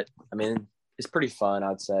but I mean, it's pretty fun,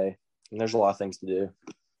 I'd say. And there's a lot of things to do.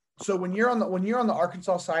 So when you're on the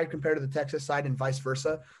Arkansas side compared to the Texas side and vice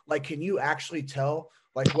versa, like, can you actually tell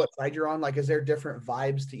like what side you're on? Like, is there different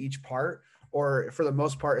vibes to each part, or for the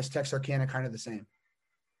most part, is Texarkana kind of the same?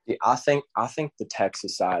 Yeah, I think the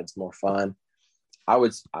Texas side's more fun. I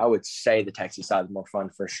would say the Texas side is more fun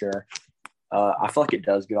for sure. I feel like it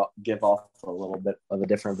does give off a little bit of a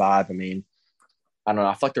different vibe. I mean, I don't know.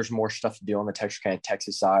 I feel like there's more stuff to do on the Texarkana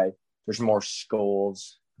Texas side. There's more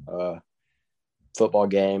schools. Football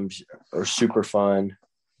games are super fun,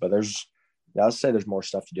 but I'd say there's more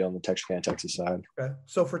stuff to do on the Texarkana Texas side. Okay.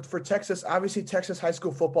 So for Texas, obviously Texas high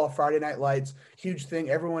school football, Friday Night Lights, huge thing.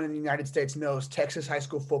 Everyone in the United States knows Texas high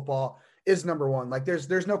school football is number one. Like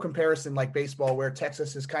there's no comparison like baseball where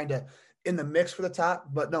Texas is kind of in the mix for the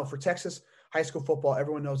top, but no, for Texas high school football,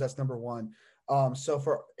 everyone knows that's number one.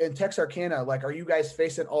 So in Texarkana, like, are you guys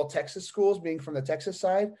facing all Texas schools being from the Texas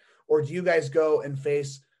side, or do you guys go and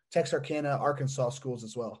face Texarkana, Arkansas schools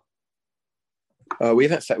as well? We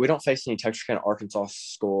don't face any Texarkana, Arkansas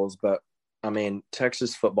schools, but I mean,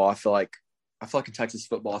 Texas football, I feel like in Texas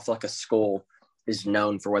football, I feel like a school is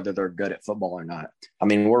known for whether they're good at football or not. I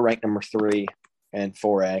mean, we're ranked number 3 in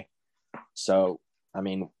 4A. So, I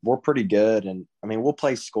mean, we're pretty good. And I mean, we'll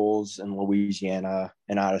play schools in Louisiana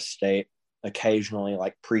and out of state occasionally,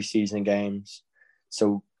 like preseason games.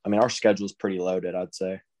 So, I mean, our schedule is pretty loaded, I'd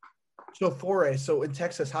say. So 4A, so in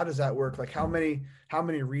Texas, how does that work? Like how many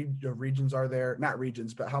regions are there? Not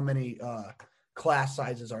regions, but how many class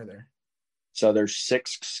sizes are there? So there's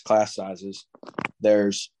 6 class sizes.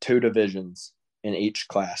 There's 2 divisions in each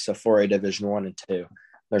class. So 4A Division 1 and 2.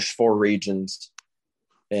 There's 4 regions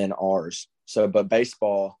in ours. So, but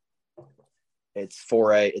baseball, it's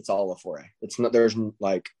 4A. It's all of 4A. It's not, there's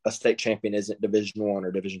like a state champion isn't Division 1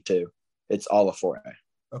 or Division 2. It's all of 4A.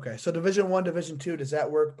 Okay, so Division 1, Division 2, does that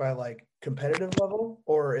work by like competitive level,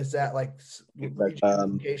 or is that like how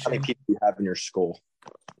many people you have in your school?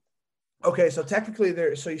 Okay, so technically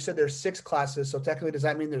so you said there's 6 classes, so technically does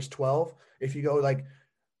that mean there's 12 if you go like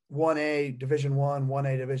 1A Division 1,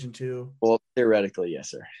 1A Division 2? Well, theoretically,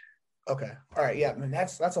 yes, sir. Okay, all right, yeah, I mean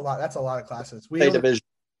that's a lot of classes. Division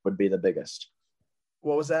would be the biggest.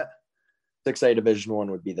 What was that? 6A Division 1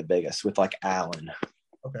 would be the biggest with like Allen.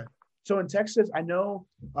 Okay. So in Texas, I know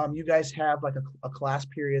you guys have like a class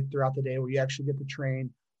period throughout the day where you actually get to train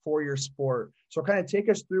for your sport. So kind of take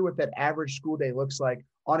us through what that average school day looks like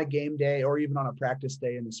on a game day or even on a practice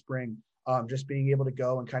day in the spring, just being able to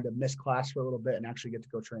go and kind of miss class for a little bit and actually get to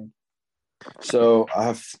go train. So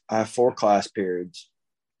I have 4 class periods.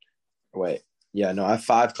 I have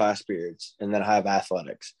 5 class periods, and then I have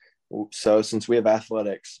athletics. So since we have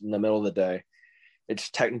athletics in the middle of the day, it's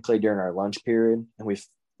technically during our lunch period, and we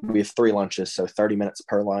have 3 lunches, so 30 minutes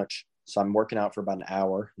per lunch. So I'm working out for about an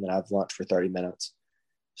hour, and then I have lunch for 30 minutes.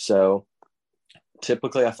 So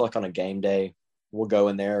typically I feel like on a game day, we'll go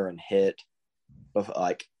in there and hit,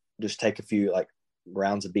 like just take a few like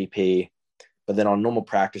rounds of BP. But then on normal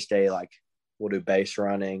practice day, like we'll do base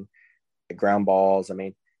running, ground balls. I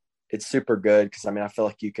mean, it's super good because, I mean, I feel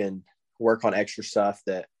like you can work on extra stuff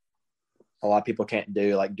that a lot of people can't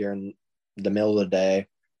do like during the middle of the day.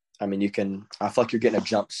 I mean, I feel like you're getting a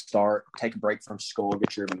jump start, take a break from school,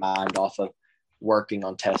 get your mind off of working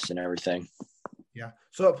on tests and everything. Yeah.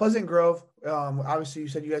 So at Pleasant Grove, obviously you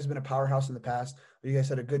said you guys have been a powerhouse in the past. You guys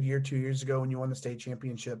had a good year 2 years ago when you won the state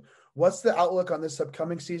championship. What's the outlook on this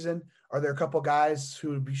upcoming season? Are there a couple guys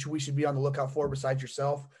who we should be on the lookout for besides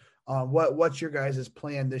yourself? What's your guys'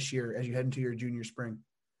 plan this year as you head into your junior spring?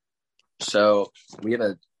 So we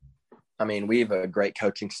have a great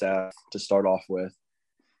coaching staff to start off with.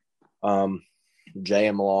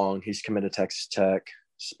 J.M. Long, he's committed to Texas Tech.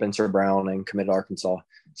 Spencer Browning, committed to Arkansas.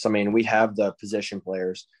 So, I mean, we have the position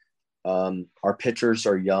players. Our pitchers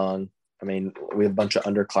are young. I mean, we have a bunch of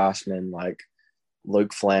underclassmen like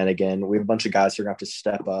Luke Flanagan. We have a bunch of guys who are going to have to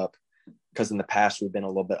step up because in the past we've been a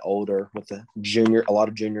little bit older with a lot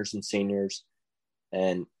of juniors and seniors.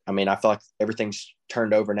 And, I mean, I feel like everything's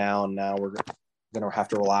turned over now, and now we're going to have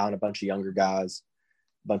to rely on a bunch of younger guys,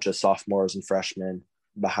 a bunch of sophomores and freshmen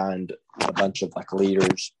behind a bunch of, like,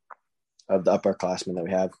 leaders of the upperclassmen that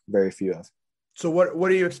we have very few of. So what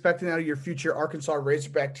are you expecting out of your future Arkansas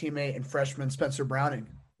Razorback teammate and freshman Spencer Browning?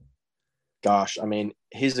 Gosh, I mean,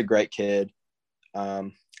 he's a great kid. I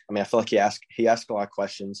mean, I feel like he asks a lot of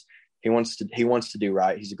questions. He wants to do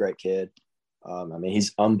right. He's a great kid. I mean,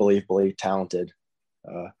 he's unbelievably talented.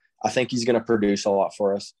 I think he's going to produce a lot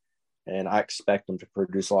for us, and I expect him to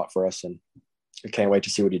produce a lot for us, and I can't wait to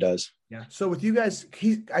see what he does. Yeah. So with you guys,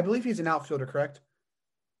 I believe he's an outfielder, correct?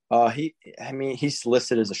 He's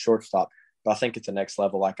listed as a shortstop, but I think at the next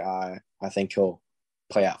level, like I think he'll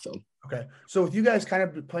play outfield. Okay. So with you guys kind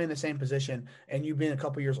of playing the same position and you being a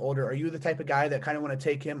couple years older, are you the type of guy that kind of want to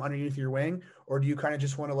take him underneath your wing, or do you kind of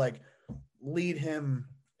just want to like lead him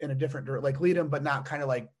in a different direction, like lead him, but not kind of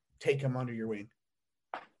like take him under your wing?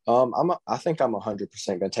 I think I'm 100%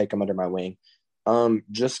 going to take him under my wing.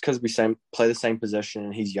 Just because we play the same position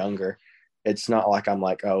and he's younger, it's not like I'm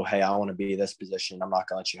like, oh, hey, I want to be this position, I'm not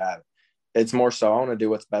going to let you have it. It's more so I want to do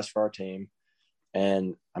what's best for our team.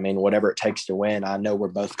 And, I mean, whatever it takes to win, I know we're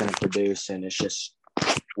both going to produce, and it's just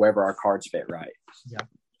wherever our cards fit right. Yeah.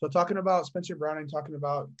 So talking about Spencer Browning, talking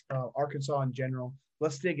about Arkansas in general,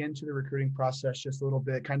 let's dig into the recruiting process just a little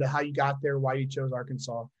bit, kind of how you got there, why you chose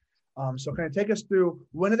Arkansas. So kind of take us through,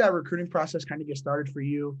 when did that recruiting process kind of get started for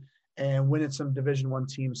you, and when did some Division I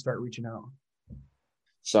teams start reaching out?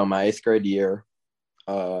 So my 8th grade year,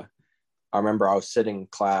 I remember I was sitting in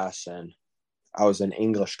class, and I was in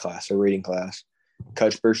English class, a reading class.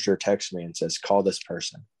 Coach Brewster texts me and says, call this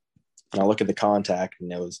person. And I look at the contact,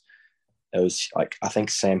 and it was like, I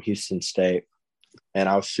think Sam Houston State. And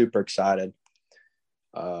I was super excited.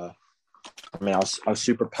 I was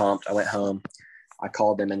super pumped. I went home. I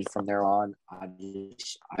called them, and from there on, I don't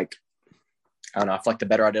know. I feel like the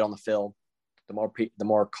better I did on the field, the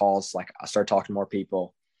more calls, like I started talking to more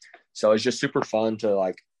people. So it's just super fun to,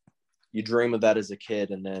 like, you dream of that as a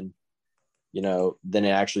kid, and then, then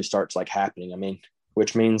it actually starts like happening. I mean,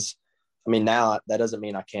 now that doesn't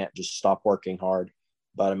mean I can't just stop working hard,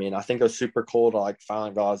 but I mean, I think it was super cool to like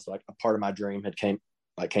finally realize like a part of my dream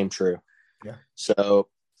came true. Yeah. So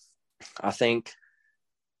I think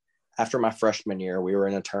after my freshman year, we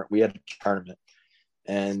had a tournament,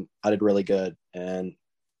 and I did really good. And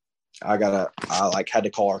I had to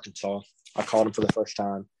call Arkansas. I called him for the first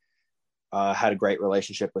time. I had a great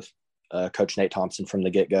relationship with Coach Nate Thompson from the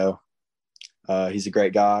get-go. He's a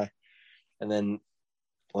great guy. And then,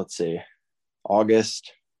 let's see,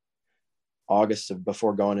 August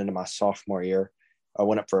before going into my sophomore year, I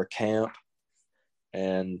went up for a camp,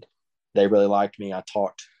 and they really liked me. I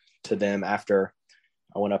talked to them after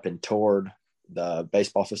I went up and toured the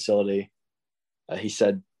baseball facility. He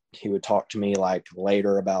said he would talk to me like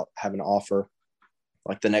later about having an offer,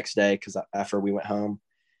 like the next day, because after we went home.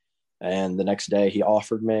 And the next day he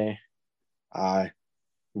offered me. I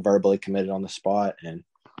verbally committed on the spot, and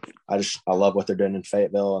I love what they're doing in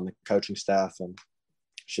Fayetteville and the coaching staff, and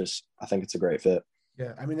I think it's a great fit.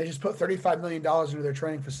 Yeah, I mean, they just put $35 million into their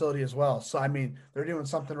training facility as well. So, I mean, they're doing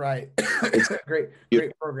something right. It's a great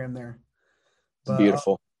program there. It's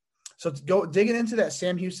beautiful. So go digging into that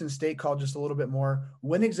Sam Houston State call just a little bit more.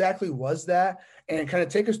 When exactly was that? And kind of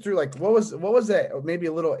take us through, like, what was that maybe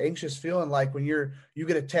a little anxious feeling like when you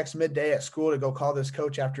get a text midday at school to go call this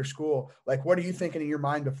coach after school? Like, what are you thinking in your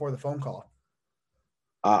mind before the phone call?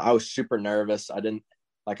 I was super nervous. I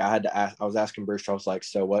had to ask. I was asking Bruce. I was like,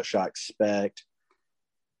 so what should I expect?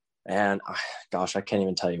 And gosh, I can't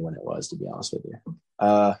even tell you when it was, to be honest with you.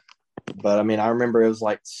 But I mean, I remember it was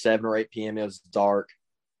like 7 or 8 p.m. It was dark.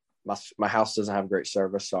 My house doesn't have great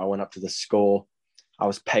service, so I went up to the school. I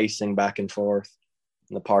was pacing back and forth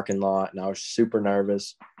in the parking lot, and I was super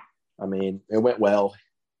nervous. I mean, it went well,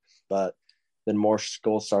 but then more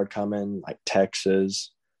schools started coming, like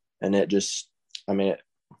Texas, and it just, I mean,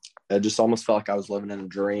 it just almost felt like I was living in a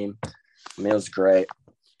dream. I mean, it was great.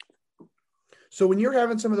 So when you're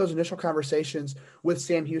having some of those initial conversations with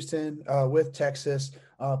Sam Houston, with Texas,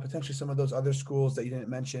 potentially some of those other schools that you didn't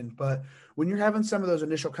mention, but when you're having some of those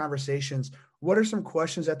initial conversations, what are some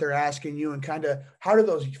questions that they're asking you, and kind of how do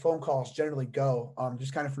those phone calls generally go,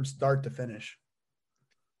 just kind of from start to finish?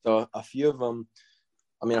 So a few of them,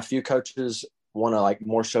 I mean, a few coaches want to like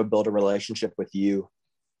more so build a relationship with you,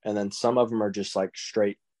 and then some of them are just like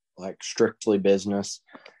straight, like strictly business.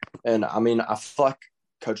 And I mean, I feel like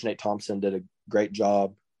Coach Nate Thompson did a great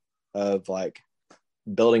job of like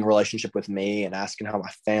building a relationship with me and asking how my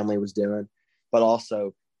family was doing, but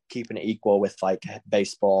also keeping it equal with like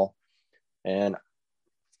baseball. And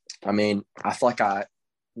I mean, I feel like I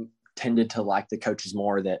tended to like the coaches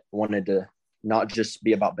more that wanted to not just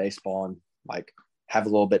be about baseball and like have a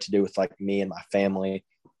little bit to do with like me and my family,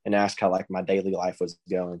 and ask how like my daily life was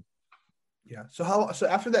going. Yeah. So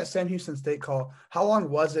after that Sam Houston State call, how long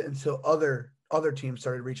was it until other teams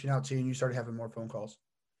started reaching out to you and you started having more phone calls?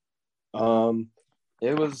 Um,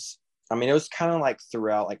 it was, I mean, it was kind of like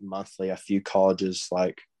throughout like monthly, a few colleges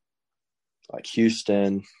like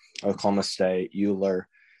Houston, Oklahoma State, Euler.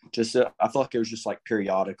 Just I feel like it was just like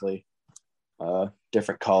periodically,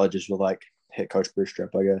 different colleges would like hit Coach Brewster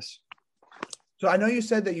up, I guess. So I know you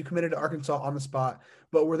said that you committed to Arkansas on the spot,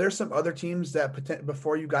 but were there some other teams that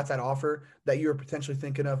before you got that offer that you were potentially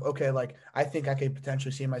thinking of? Okay, like I think I could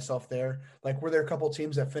potentially see myself there. Like, were there a couple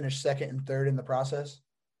teams that finished second and third in the process?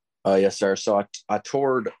 Yes, sir. So I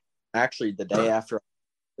toured actually the day after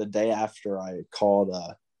I called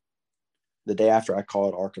the day after I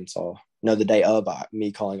called Arkansas. No, the day of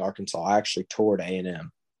me calling Arkansas, I actually toured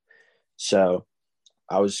A&M. So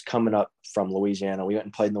I was coming up from Louisiana. We went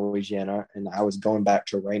and played in Louisiana, and I was going back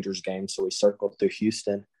to a Rangers game. So we circled through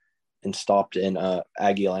Houston and stopped in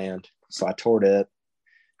Aggie Land. So I toured it.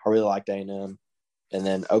 I really liked A&M. And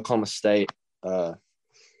then Oklahoma State, the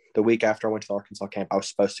week after I went to the Arkansas camp, I was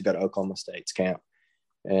supposed to go to Oklahoma State's camp.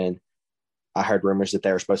 And I heard rumors that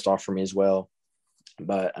they were supposed to offer me as well,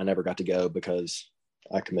 but I never got to go because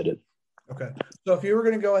I committed. Okay. So if you were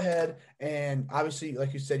going to go ahead and obviously,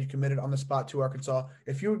 like you said, you committed on the spot to Arkansas,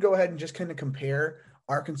 if you would go ahead and just kind of compare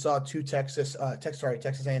Arkansas to Texas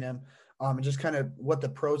A&M, and just kind of what the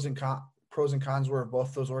pros and cons were of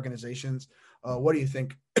both those organizations, what do you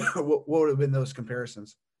think? What would have been those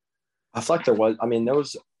comparisons? I feel like there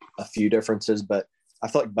was a few differences, but I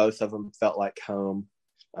feel like both of them felt like home.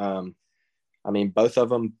 Um, I mean, both of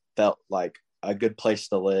them felt like a good place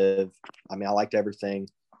to live. I mean, I liked everything.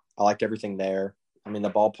 I liked everything there. I mean,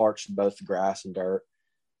 the ballparks are both grass and dirt.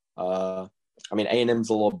 I mean, A&M's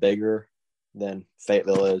a little bigger than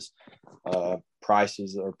Fayetteville is.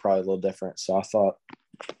 Prices are probably a little different. So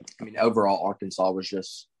I mean, overall, Arkansas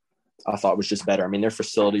I thought was just better. I mean, their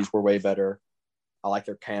facilities were way better. I like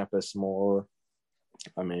their campus more.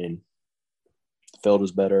 I mean, the field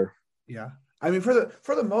was better. Yeah. I mean, for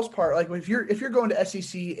the most part, like if you're going to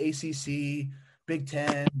SEC, ACC, Big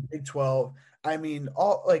Ten, Big 12, I mean,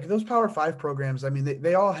 all like those Power Five programs. I mean,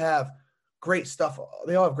 they all have great stuff.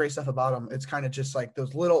 They all have great stuff about them. It's kind of just like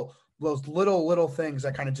those little things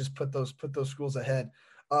that kind of just put those schools ahead.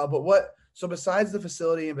 But what? So besides the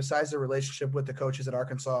facility and besides the relationship with the coaches at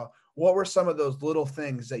Arkansas, what were some of those little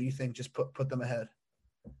things that you think just put them ahead?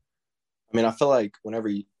 I mean, I feel like whenever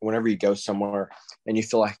you go somewhere and you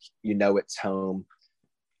feel like it's home.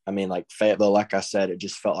 I mean, like Fayetteville, like I said, it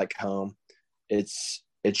just felt like home. It's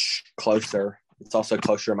closer. It's also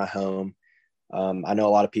closer to my home. I know a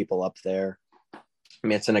lot of people up there. I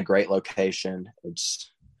mean, it's in a great location.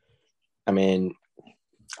 I mean,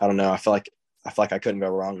 I don't know. I feel like I couldn't go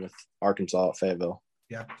wrong with Arkansas at Fayetteville.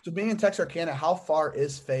 Yeah. So being in Texarkana, how far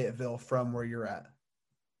is Fayetteville from where you're at?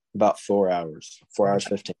 About 4 hours, 4 hours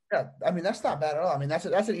 15. Yeah, I mean that's not bad at all. I mean that's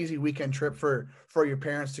an easy weekend trip for your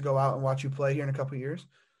parents to go out and watch you play here in a couple of years.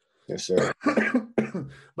 Yes, sir.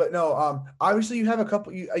 But no, obviously you have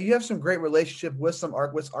you have some great relationship with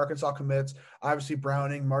with Arkansas commits. Obviously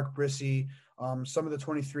Browning, Mark Brissy, some of the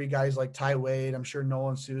 23 guys like Ty Wade. I'm sure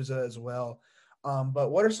Nolan Souza as well.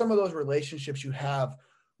 But what are some of those relationships you have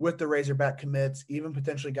with the Razorback commits, even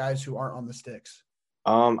potentially guys who aren't on the sticks?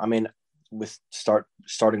 I mean, with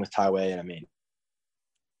starting with Ty Wade, I mean,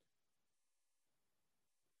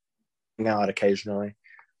 out occasionally.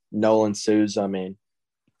 Nolan Souza, I mean,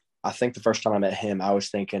 I think the first time I met him, I was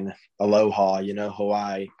thinking aloha,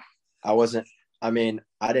 Hawaii. I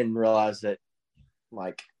didn't realize that,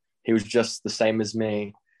 like, he was just the same as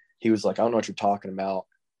me. He was like, I don't know what you're talking about.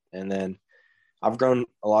 And then I've grown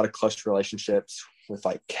a lot of close relationships with,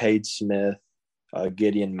 like, Cade Smith,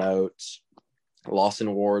 Gideon Moats,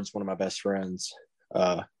 Lawson Ward's one of my best friends.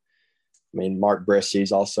 Mark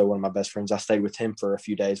Brissy's also one of my best friends. I stayed with him for a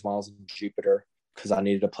few days while I was in Jupiter because I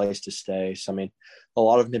needed a place to stay. So, a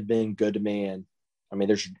lot of them have been good to me. And,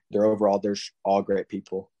 there's all great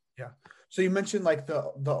people. Yeah. So you mentioned like the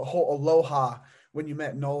whole aloha when you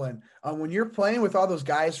met Nolan. When you're playing with all those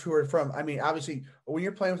guys who are from, obviously when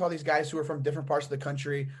you're playing with all these guys who are from different parts of the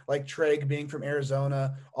country, like Treg being from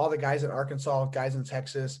Arizona, all the guys in Arkansas, guys in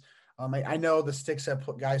Texas. I know the Sticks have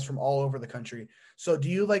put guys from all over the country. So do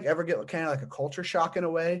you like ever get kind of like a culture shock in a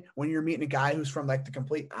way when you're meeting a guy who's from like the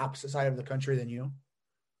complete opposite side of the country than you?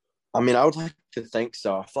 I would like to think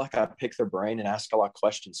so. I feel like I pick their brain and ask a lot of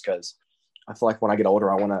questions because I feel like when I get older,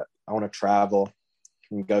 I want to travel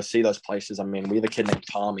and go see those places. We have a kid named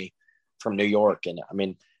Tommy from New York, and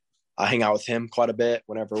I hang out with him quite a bit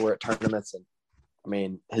whenever we're at tournaments.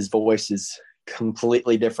 And his voice is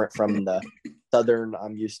completely different from the Southern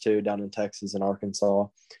I'm used to down in Texas and Arkansas.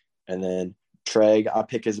 And then Treg, I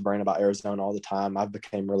pick his brain about Arizona all the time. I've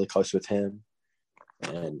become really close with him.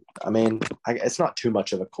 And it's not too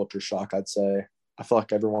much of a culture shock, I'd say. I feel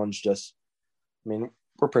like everyone's just,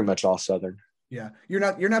 we're pretty much all Southern. Yeah, you're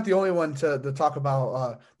not the only one to talk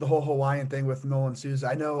about the whole Hawaiian thing with Nolan Souza.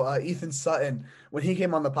 I know Ethan Sutton, when he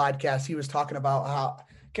came on the podcast, he was talking about how, I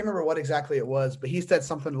can't remember what exactly it was, but he said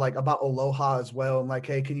something like about aloha as well, and like,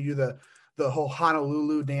 hey, can you do the whole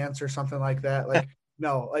Honolulu dance or something like that? Like,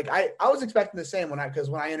 no, like I was expecting the same because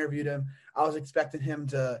when I interviewed him, I was expecting him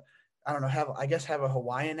to, I don't know, have a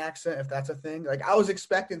Hawaiian accent, if that's a thing. Like I was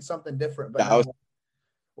expecting something different, but no.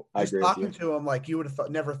 I Just agree talking with you. to him, like you would have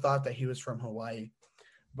never thought that he was from Hawaii.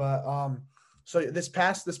 But so this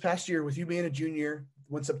past year, with you being a junior,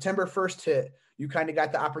 when September 1st hit, you kind of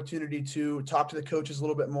got the opportunity to talk to the coaches a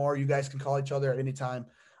little bit more. You guys can call each other at any time.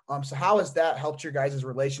 So how has that helped your guys'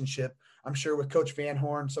 relationship? I'm sure with Coach Van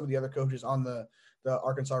Horn, some of the other coaches on the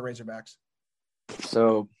Arkansas Razorbacks.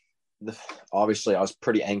 So obviously I was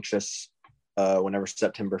pretty anxious whenever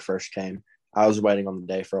September 1st came. I was waiting on the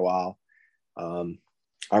day for a while.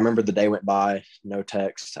 I remember the day went by, no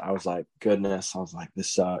text. I was like, goodness. I was like,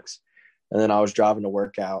 this sucks. And then I was driving to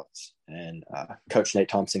workouts, and Coach Nate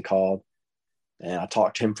Thompson called, and I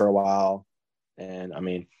talked to him for a while. And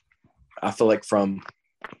I feel like from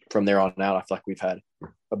there on out, I feel like we've had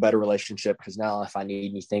a better relationship because now if I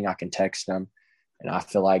need anything, I can text him. And I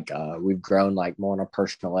feel like we've grown like more on a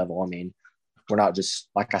personal level. We're not just,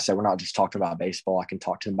 like I said, we're not just talking about baseball. I can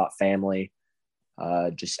talk to him about family.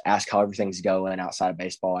 Just ask how everything's going outside of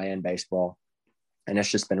baseball and baseball. And it's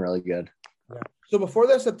just been really good. Yeah. So before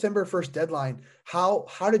that September 1st deadline, how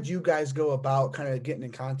did you guys go about kind of getting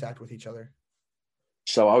in contact with each other?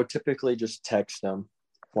 So I would typically just text them.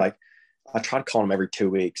 Like I try to call them every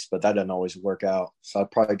 2 weeks, but that doesn't always work out. So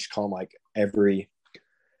I'd probably just call them like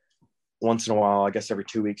once in a while, I guess every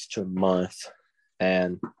 2 weeks to a month.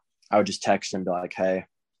 And I would just text them and be like, hey,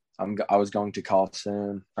 I was going to call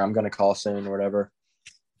soon, or I'm going to call soon or whatever.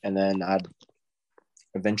 And then I'd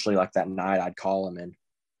eventually, like that night, I'd call him. And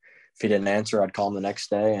if he didn't answer, I'd call him the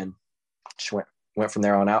next day and just went from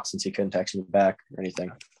there on out since he couldn't text me back or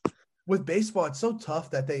anything. With baseball, it's so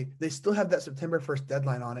tough that they still have that September 1st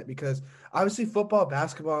deadline on it because obviously football,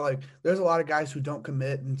 basketball, like there's a lot of guys who don't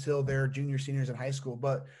commit until they're junior, seniors in high school.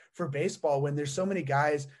 But for baseball, when there's so many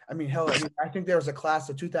guys, I think there was a class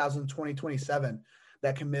of 2027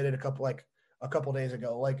 that committed a couple days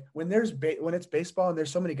ago. Like when it's baseball and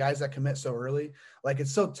there's so many guys that commit so early, like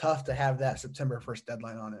it's so tough to have that September 1st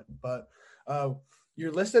deadline on it. But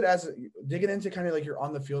you're listed as, digging into kind of like your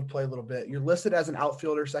on the field play a little bit, you're listed as an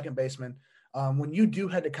outfielder, second baseman. When you do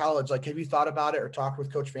head to college, like have you thought about it or talked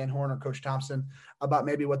with Coach Van Horn or Coach Thompson about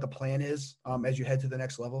maybe what the plan is as you head to the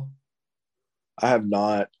next level? I have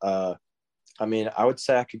not. I would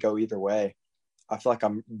say I could go either way. I feel like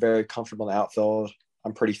I'm very comfortable in the outfield.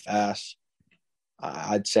 I'm pretty fast.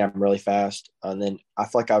 I'd say I'm really fast. And then I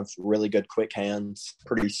feel like I have really good quick hands,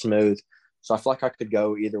 pretty smooth. So I feel like I could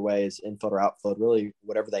go either way as infield or outfield, really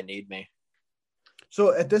whatever they need me.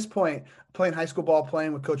 So at this point, playing high school ball,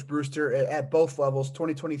 playing with Coach Brewster at both levels,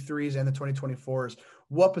 2023s and the 2024s,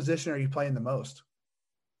 what position are you playing the most?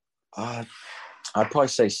 I'd probably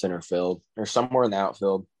say center field or somewhere in the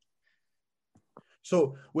outfield.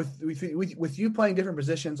 So with you playing different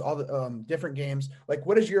positions, all the different games, like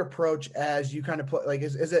what is your approach as you kind of play? Like,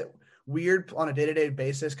 is it weird on a day-to-day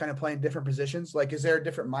basis kind of playing different positions? Like, is there a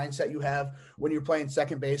different mindset you have when you're playing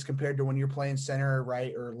second base compared to when you're playing center,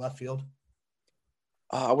 right, or left field?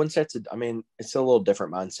 I wouldn't say it's a little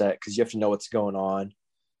different mindset because you have to know what's going on.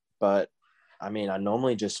 But, I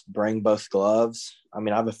normally just bring both gloves. I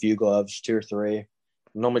have a few gloves, 2 or 3.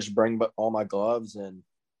 normally just bring all my gloves and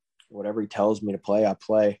whatever he tells me to play, I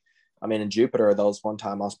play. I mean, in Jupiter, there was one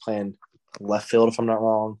time I was playing left field, if I'm not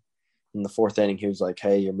wrong. In the fourth inning, he was like,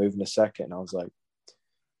 "Hey, you're moving to second." And I was like,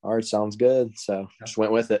 "All right, sounds good." So just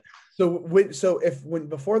went with it. So when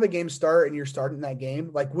before the game start and you're starting that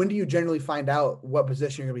game, like when do you generally find out what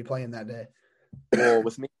position you're gonna be playing that day? Well,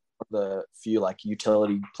 with me, the few like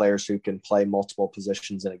utility players who can play multiple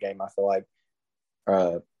positions in a game, I feel like,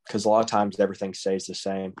 because a lot of times everything stays the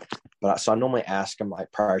same. But so I normally ask them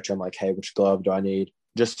like prior to, I'm like, "Hey, which glove do I need?"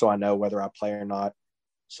 Just so I know whether I play or not,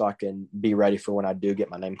 so I can be ready for when I do get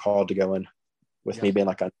my name called to go in. With me being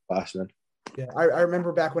like a underclassman. Yeah, I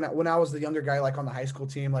remember back when I was the younger guy, like on the high school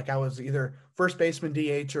team, like I was either first baseman,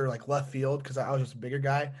 DH, or like left field because I was just a bigger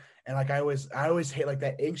guy, and like I always hate like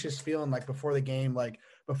that anxious feeling like before the game, like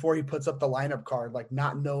before he puts up the lineup card, like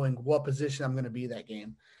not knowing what position I'm going to be that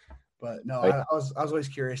game. But no, I was always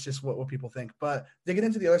curious just what people think. But digging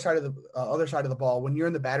into the other side of the ball, when you're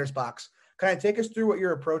in the batter's box, kind of take us through what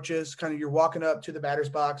your approach is. Kind of you're walking up to the batter's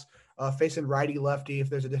box, facing righty lefty. If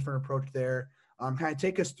there's a different approach there, kind of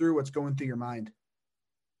take us through what's going through your mind.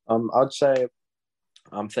 I'd say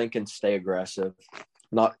I'm thinking stay aggressive,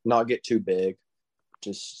 not get too big,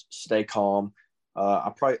 just stay calm.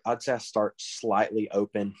 I'd say I start slightly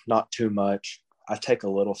open, not too much. I take a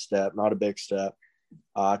little step, not a big step.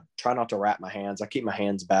 Try not to wrap my hands. I keep my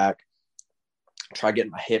hands back. Try getting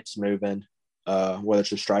my hips moving, whether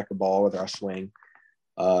it's a striker ball, whether I swing.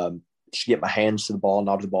 Just get my hands to the ball,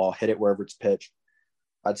 knob the ball, hit it wherever it's pitched.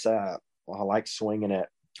 I'd say I like swinging it.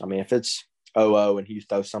 I mean, if it's 0-0 and he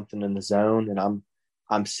throws something in the zone and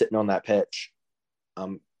I'm sitting on that pitch, I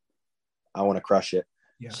want to crush it.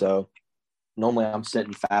 Yeah. So normally I'm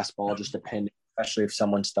sitting fastball, just depending, especially if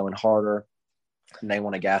someone's throwing harder and they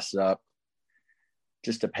want to gas it up.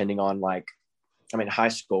 Just depending on high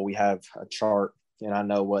school, we have a chart and I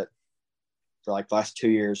know what for like the last 2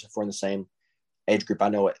 years, if we're in the same age group, I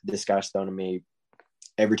know what this guy's thrown to me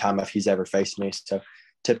every time if he's ever faced me. So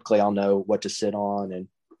typically I'll know what to sit on and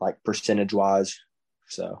like percentage wise.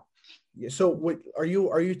 So yeah. So what are you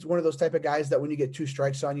one of those type of guys that when you get two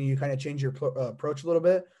strikes on you, you kind of change your approach a little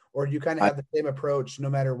bit, or do you kind of have the same approach no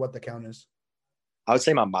matter what the count is? I would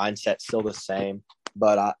say my mindset's still the same,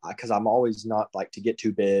 but because I'm always not like to get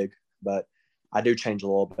too big, but I do change a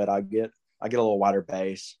little bit. I get a little wider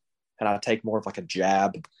base and I take more of like a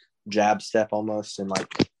jab step almost and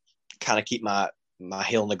like kind of keep my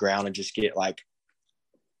heel in the ground and just get like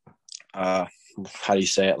how do you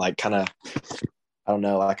say it? Like kind of, I don't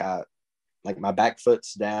know, like my back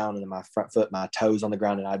foot's down and then my front foot, my toes on the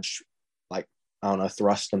ground, and I just like, I don't know,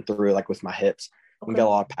 thrust them through like with my hips and get a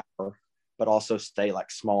lot of power, but also stay like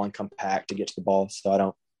small and compact to get to the ball. So I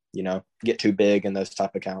don't, get too big in those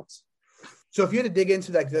type of counts. So if you had to dig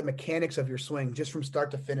into like the mechanics of your swing, just from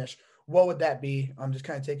start to finish, what would that be? Just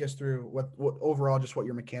kind of take us through what overall, just what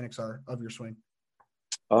your mechanics are of your swing.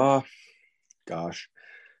 Gosh,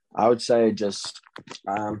 I would say just,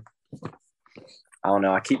 I don't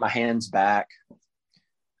know. I keep my hands back.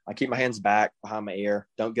 I keep my hands back behind my ear.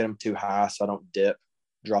 Don't get them too high so I don't dip,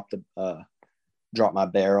 drop my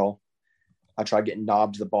barrel. I try getting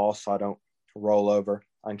knob to the ball so I don't roll over.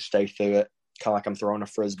 I can stay through it, kind of like I'm throwing a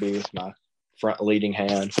Frisbee with my front leading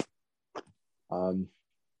hand.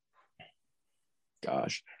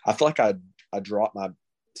 Gosh, I feel like I drop my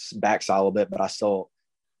backside a little bit, but I still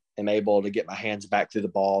am able to get my hands back through the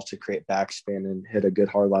ball to create backspin and hit a good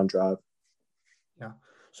hard line drive. Yeah.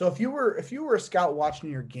 So if you were a scout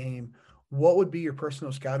watching your game, what would be your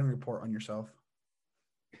personal scouting report on yourself?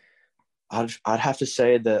 I'd have to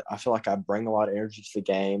say that I feel like I bring a lot of energy to the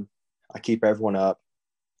game. I keep everyone up.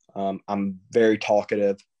 I'm very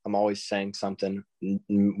talkative. I'm always saying something,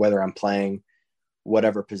 whether I'm playing,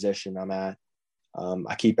 whatever position I'm at.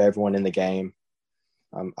 I keep everyone in the game.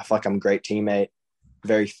 I feel like I'm a great teammate,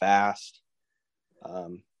 very fast.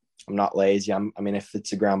 I'm not lazy. If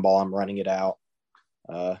it's a ground ball, I'm running it out.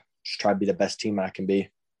 Just try to be the best teammate I can be.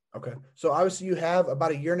 Okay. So obviously you have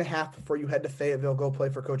about a year and a half before you head to Fayetteville, go play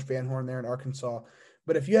for Coach Van Horn there in Arkansas.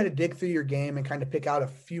 But if you had to dig through your game and kind of pick out a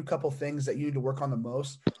couple things that you need to work on the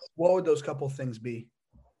most, what would those couple things be?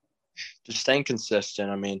 Just staying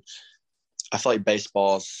consistent. I feel like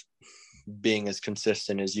baseball's being as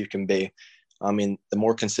consistent as you can be. The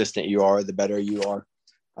more consistent you are, the better you are.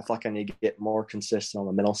 I feel like I need to get more consistent on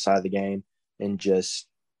the mental side of the game and just,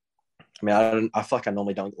 I feel like I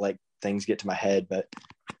normally don't let things get to my head, but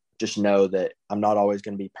just know that I'm not always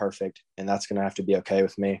going to be perfect, and that's going to have to be okay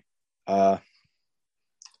with me. I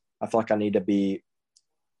feel like I need to be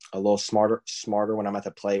a little smarter when I'm at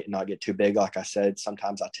the plate and not get too big. Like I said,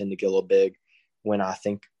 sometimes I tend to get a little big when I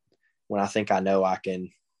think when I think I know I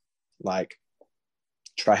can like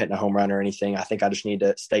try hitting a home run or anything. I think I just need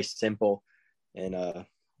to stay simple and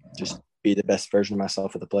just be the best version of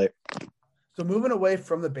myself at the plate. So moving away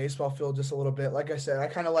from the baseball field just a little bit, like I said, I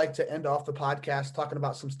kind of like to end off the podcast talking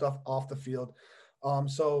about some stuff off the field.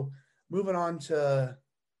 So moving on to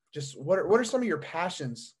just what are some of your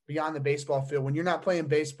passions beyond the baseball field? When you're not playing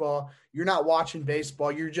baseball, you're not watching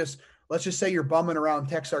baseball, you're just, let's just say you're bumming around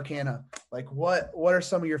Texarkana. Like what are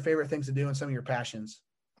some of your favorite things to do and some of your passions?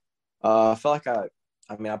 I feel like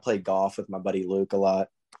I play golf with my buddy Luke a lot.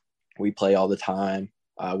 We play all the time.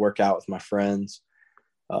 I work out with my friends,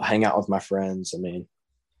 hang out with my friends. I mean,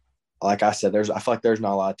 like I said, I feel like there's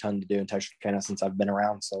not a lot of ton to do in Texarkana since I've been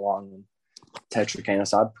around so long in Texarkana.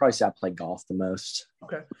 So I'd probably say I play golf the most.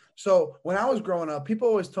 Okay. So when I was growing up, people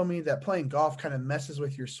always told me that playing golf kind of messes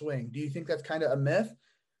with your swing. Do you think that's kind of a myth?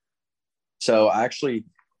 So I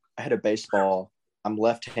hit a baseball. I'm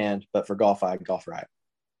left hand, but for golf, I golf right.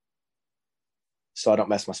 So I don't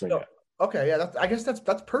mess my swing up. Okay. Yeah. I guess that's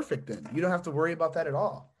perfect then. You don't have to worry about that at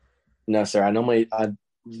all. No, sir. I normally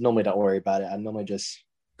don't worry about it. I normally just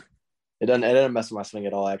it doesn't mess with my swing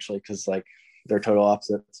at all, actually, because like they're total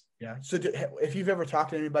opposites. Yeah. So if you've ever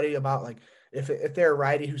talked to anybody about like if they're a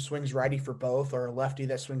righty who swings righty for both or a lefty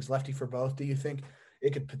that swings lefty for both, do you think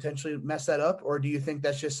it could potentially mess that up, or do you think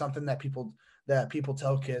that's just something that people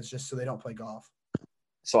tell kids just so they don't play golf?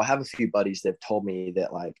 So I have a few buddies that have told me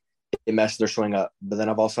that like it messed their swing up, but then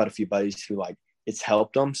I've also had a few buddies who like it's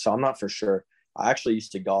helped them. So I'm not for sure. I actually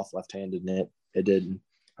used to golf left-handed, and it didn't.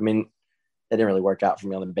 I mean, it didn't really work out for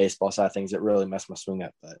me on the baseball side of things. It really messed my swing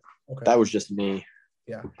up, but that was just me.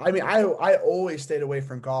 Yeah. I mean, I always stayed away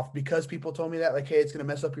from golf because people told me that, like, hey, it's going to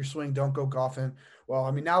mess up your swing. Don't go golfing. Well,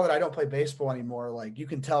 I mean, now that I don't play baseball anymore, like, you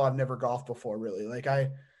can tell I've never golfed before, really. Like,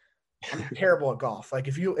 I'm terrible at golf. Like,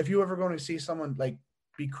 if you ever going to see someone, like,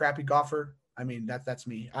 be crappy golfer, I mean, that's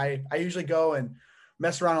me. I usually go and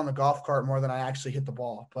mess around on the golf cart more than I actually hit the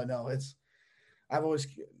ball. But, no, I've always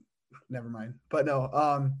 – never mind. But,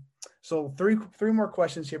 no, so three more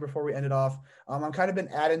questions here before we end it off. I've kind of been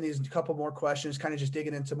adding these couple more questions, kind of just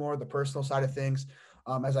digging into more of the personal side of things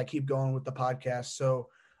as I keep going with the podcast. So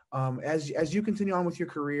as you continue on with your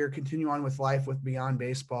career, continue on with life with beyond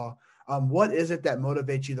baseball, what is it that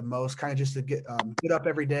motivates you the most, kind of just to get up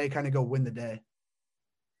every day, kind of go win the day?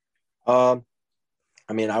 I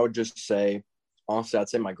mean, I would just say, honestly, I'd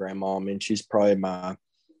say my grandma. I mean, she's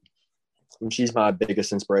my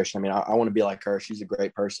biggest inspiration. I mean, I want to be like her. She's a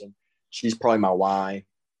great person. She's probably my why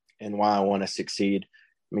and why I want to succeed.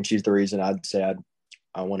 I mean, she's the reason I'd say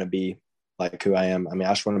I want to be like who I am. I mean,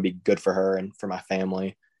 I just want to be good for her and for my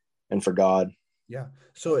family and for God. Yeah.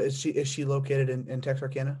 So is she located in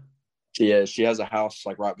Texarkana? She is. She has a house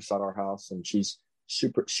like right beside our house, and she's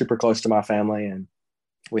super, super close to my family, and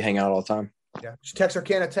we hang out all the time. Yeah.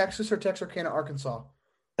 Texarkana, Texas, or Texarkana, Arkansas?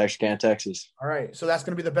 Texarkana, Texas. All right. So that's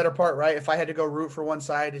going to be the better part, right? If I had to go root for one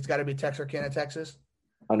side, it's got to be Texarkana, Texas.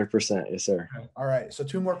 100%. Yes, sir. All right. So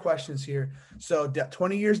 2 more questions here. So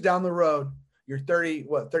 20 years down the road, you're 30,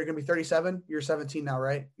 what, 30, going to be 37? You're 17 now,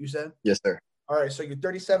 right? You said? Yes, sir. All right. So you're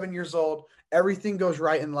 37 years old. Everything goes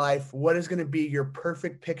right in life. What is going to be your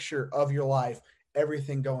perfect picture of your life?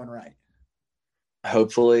 Everything going right.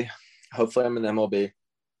 Hopefully I'm in MLB.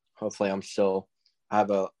 Hopefully I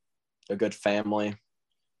have a good family,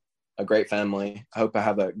 a great family. I hope I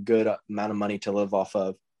have a good amount of money to live off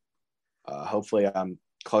of. Hopefully I'm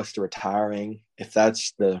close to retiring, if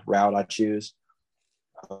that's the route I choose.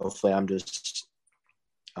 Hopefully I'm just,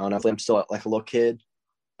 I don't know, hopefully I'm still like a little kid,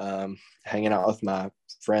 hanging out with my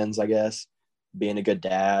friends, I guess, being a good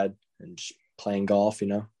dad and just playing golf,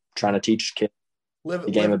 trying to teach kids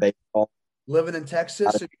the game of baseball. Living in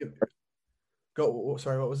Texas.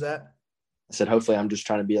 Sorry, what was that? I said, hopefully I'm just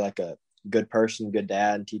trying to be like a good person, good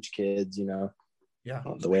dad, and teach kids, the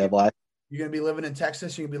way of life. You're going to be living in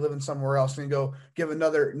Texas. You're going to be living somewhere else and go give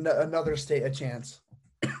another state a chance.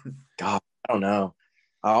 God, I don't know.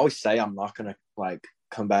 I always say I'm not going to like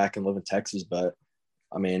come back and live in Texas, but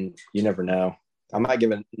I mean, you never know. I might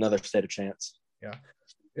give another state a chance. Yeah.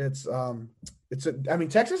 I mean,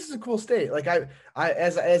 Texas is a cool state. Like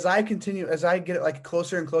as I get like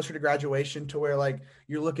closer and closer to graduation to where like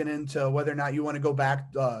you're looking into whether or not you want to go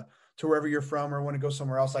back to wherever you're from or want to go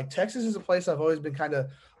somewhere else. Like Texas is a place I've always been kind of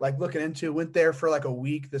like looking into. Went there for like a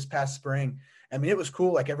week this past spring. I mean, it was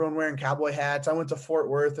cool. Like everyone wearing cowboy hats. I went to Fort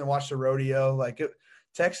Worth and watched the rodeo.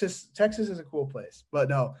 Texas is a cool place. But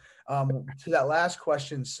no, to that last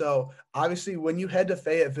question. So obviously when you head to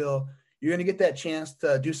Fayetteville, you're going to get that chance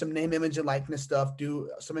to do some name, image, and likeness stuff, do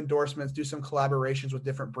some endorsements, do some collaborations with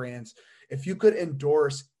different brands. If you could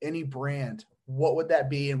endorse any brand, what would that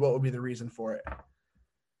be and what would be the reason for it?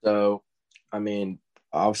 So, I mean,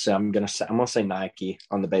 obviously, I'm gonna say Nike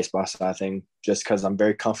on the baseball side thing, just because I'm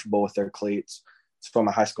very comfortable with their cleats. It's from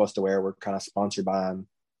my high school to where we're kind of sponsored by them.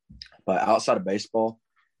 But outside of baseball,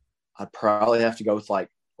 I'd probably have to go with like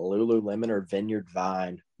Lululemon or Vineyard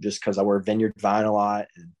Vine, just because I wear Vineyard Vine a lot,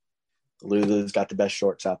 and Lulu's got the best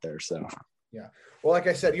shorts out there. So yeah. Well, like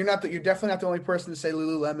I said, you're definitely not the only person to say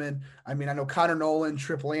Lululemon. I mean, I know Connor Nolan,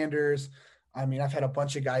 Trip Landers. I mean, I've had a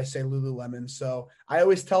bunch of guys say Lululemon. So I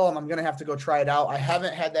always tell them I'm going to have to go try it out. I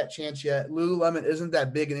haven't had that chance yet. Lululemon isn't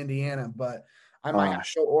that big in Indiana, but I might have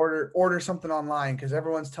to go order something online because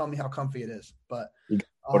everyone's telling me how comfy it is. But you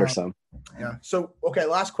order some. Yeah. So, okay,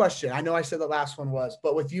 last question. I know I said the last one was,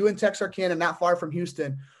 but with you in Texarkana, not far from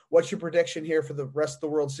Houston, what's your prediction here for the rest of the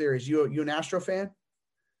World Series? You an Astro fan?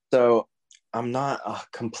 So I'm not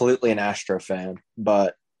completely an Astro fan,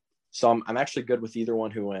 but so I'm actually good with either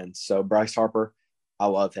one who wins. So Bryce Harper, I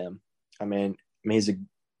love him. I mean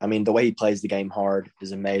the way he plays the game hard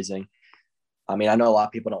is amazing. I mean, I know a lot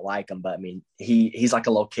of people don't like him, but I mean, he's like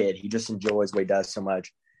a little kid. He just enjoys what he does so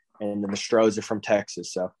much. And the Stros are from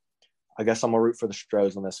Texas, so I guess I'm gonna root for the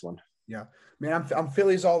Stros on this one. Yeah, man, I'm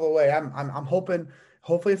Phillies all the way. I'm hoping.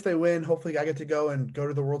 Hopefully, if they win, hopefully I get to go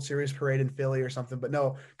to the World Series parade in Philly or something. But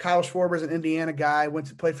no, Kyle Schwarber's an Indiana guy.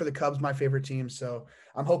 Played for the Cubs, my favorite team. So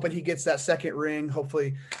I'm hoping he gets that second ring.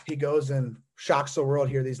 Hopefully he goes and shocks the world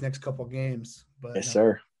here these next couple games. But yes,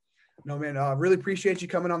 sir. No, man, really appreciate you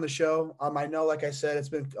coming on the show. I know, like I said, it's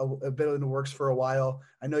been a bit in the works for a while.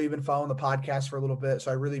 I know you've been following the podcast for a little bit, so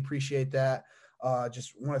I really appreciate that.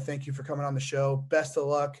 Just want to thank you for coming on the show. Best of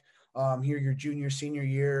luck here your junior, senior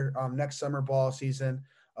year, next summer ball season,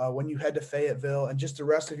 when you head to Fayetteville and just the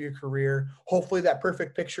rest of your career. Hopefully that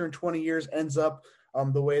perfect picture in 20 years ends up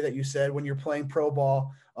the way that you said when you're playing pro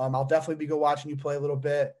ball. I'll definitely be watching you play a little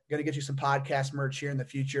bit. Going to get you some podcast merch here in the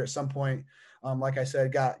future at some point. Like I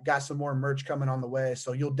said, got some more merch coming on the way.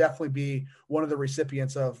 So you'll definitely be one of the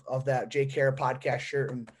recipients of that JKR podcast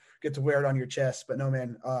shirt and get to wear it on your chest. But no,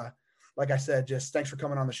 man, like I said, just thanks for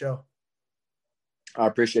coming on the show. I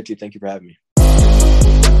appreciate you. Thank you for having me.